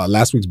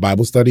last week's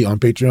Bible study on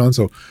Patreon,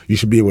 so you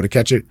should be able to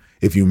catch it.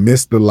 If you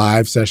missed the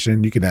live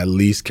session, you can at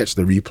least catch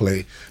the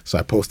replay. So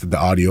I posted the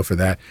audio for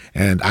that,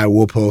 and I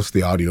will post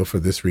the audio for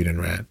this Read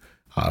and Rant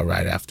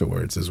right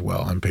afterwards as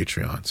well on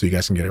Patreon, so you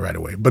guys can get it right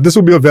away. But this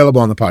will be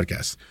available on the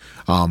podcast.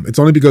 It's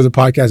only because the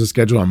podcast is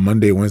scheduled on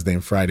Monday, Wednesday,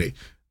 and Friday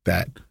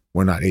that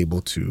we're not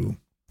able to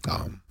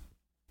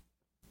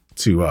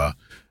do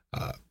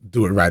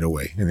it right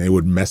away, and it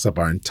would mess up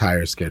our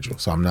entire schedule.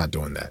 So I'm not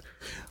doing that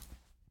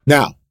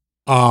now.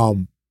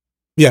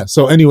 Yeah.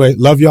 So anyway,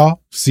 love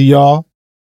y'all. See y'all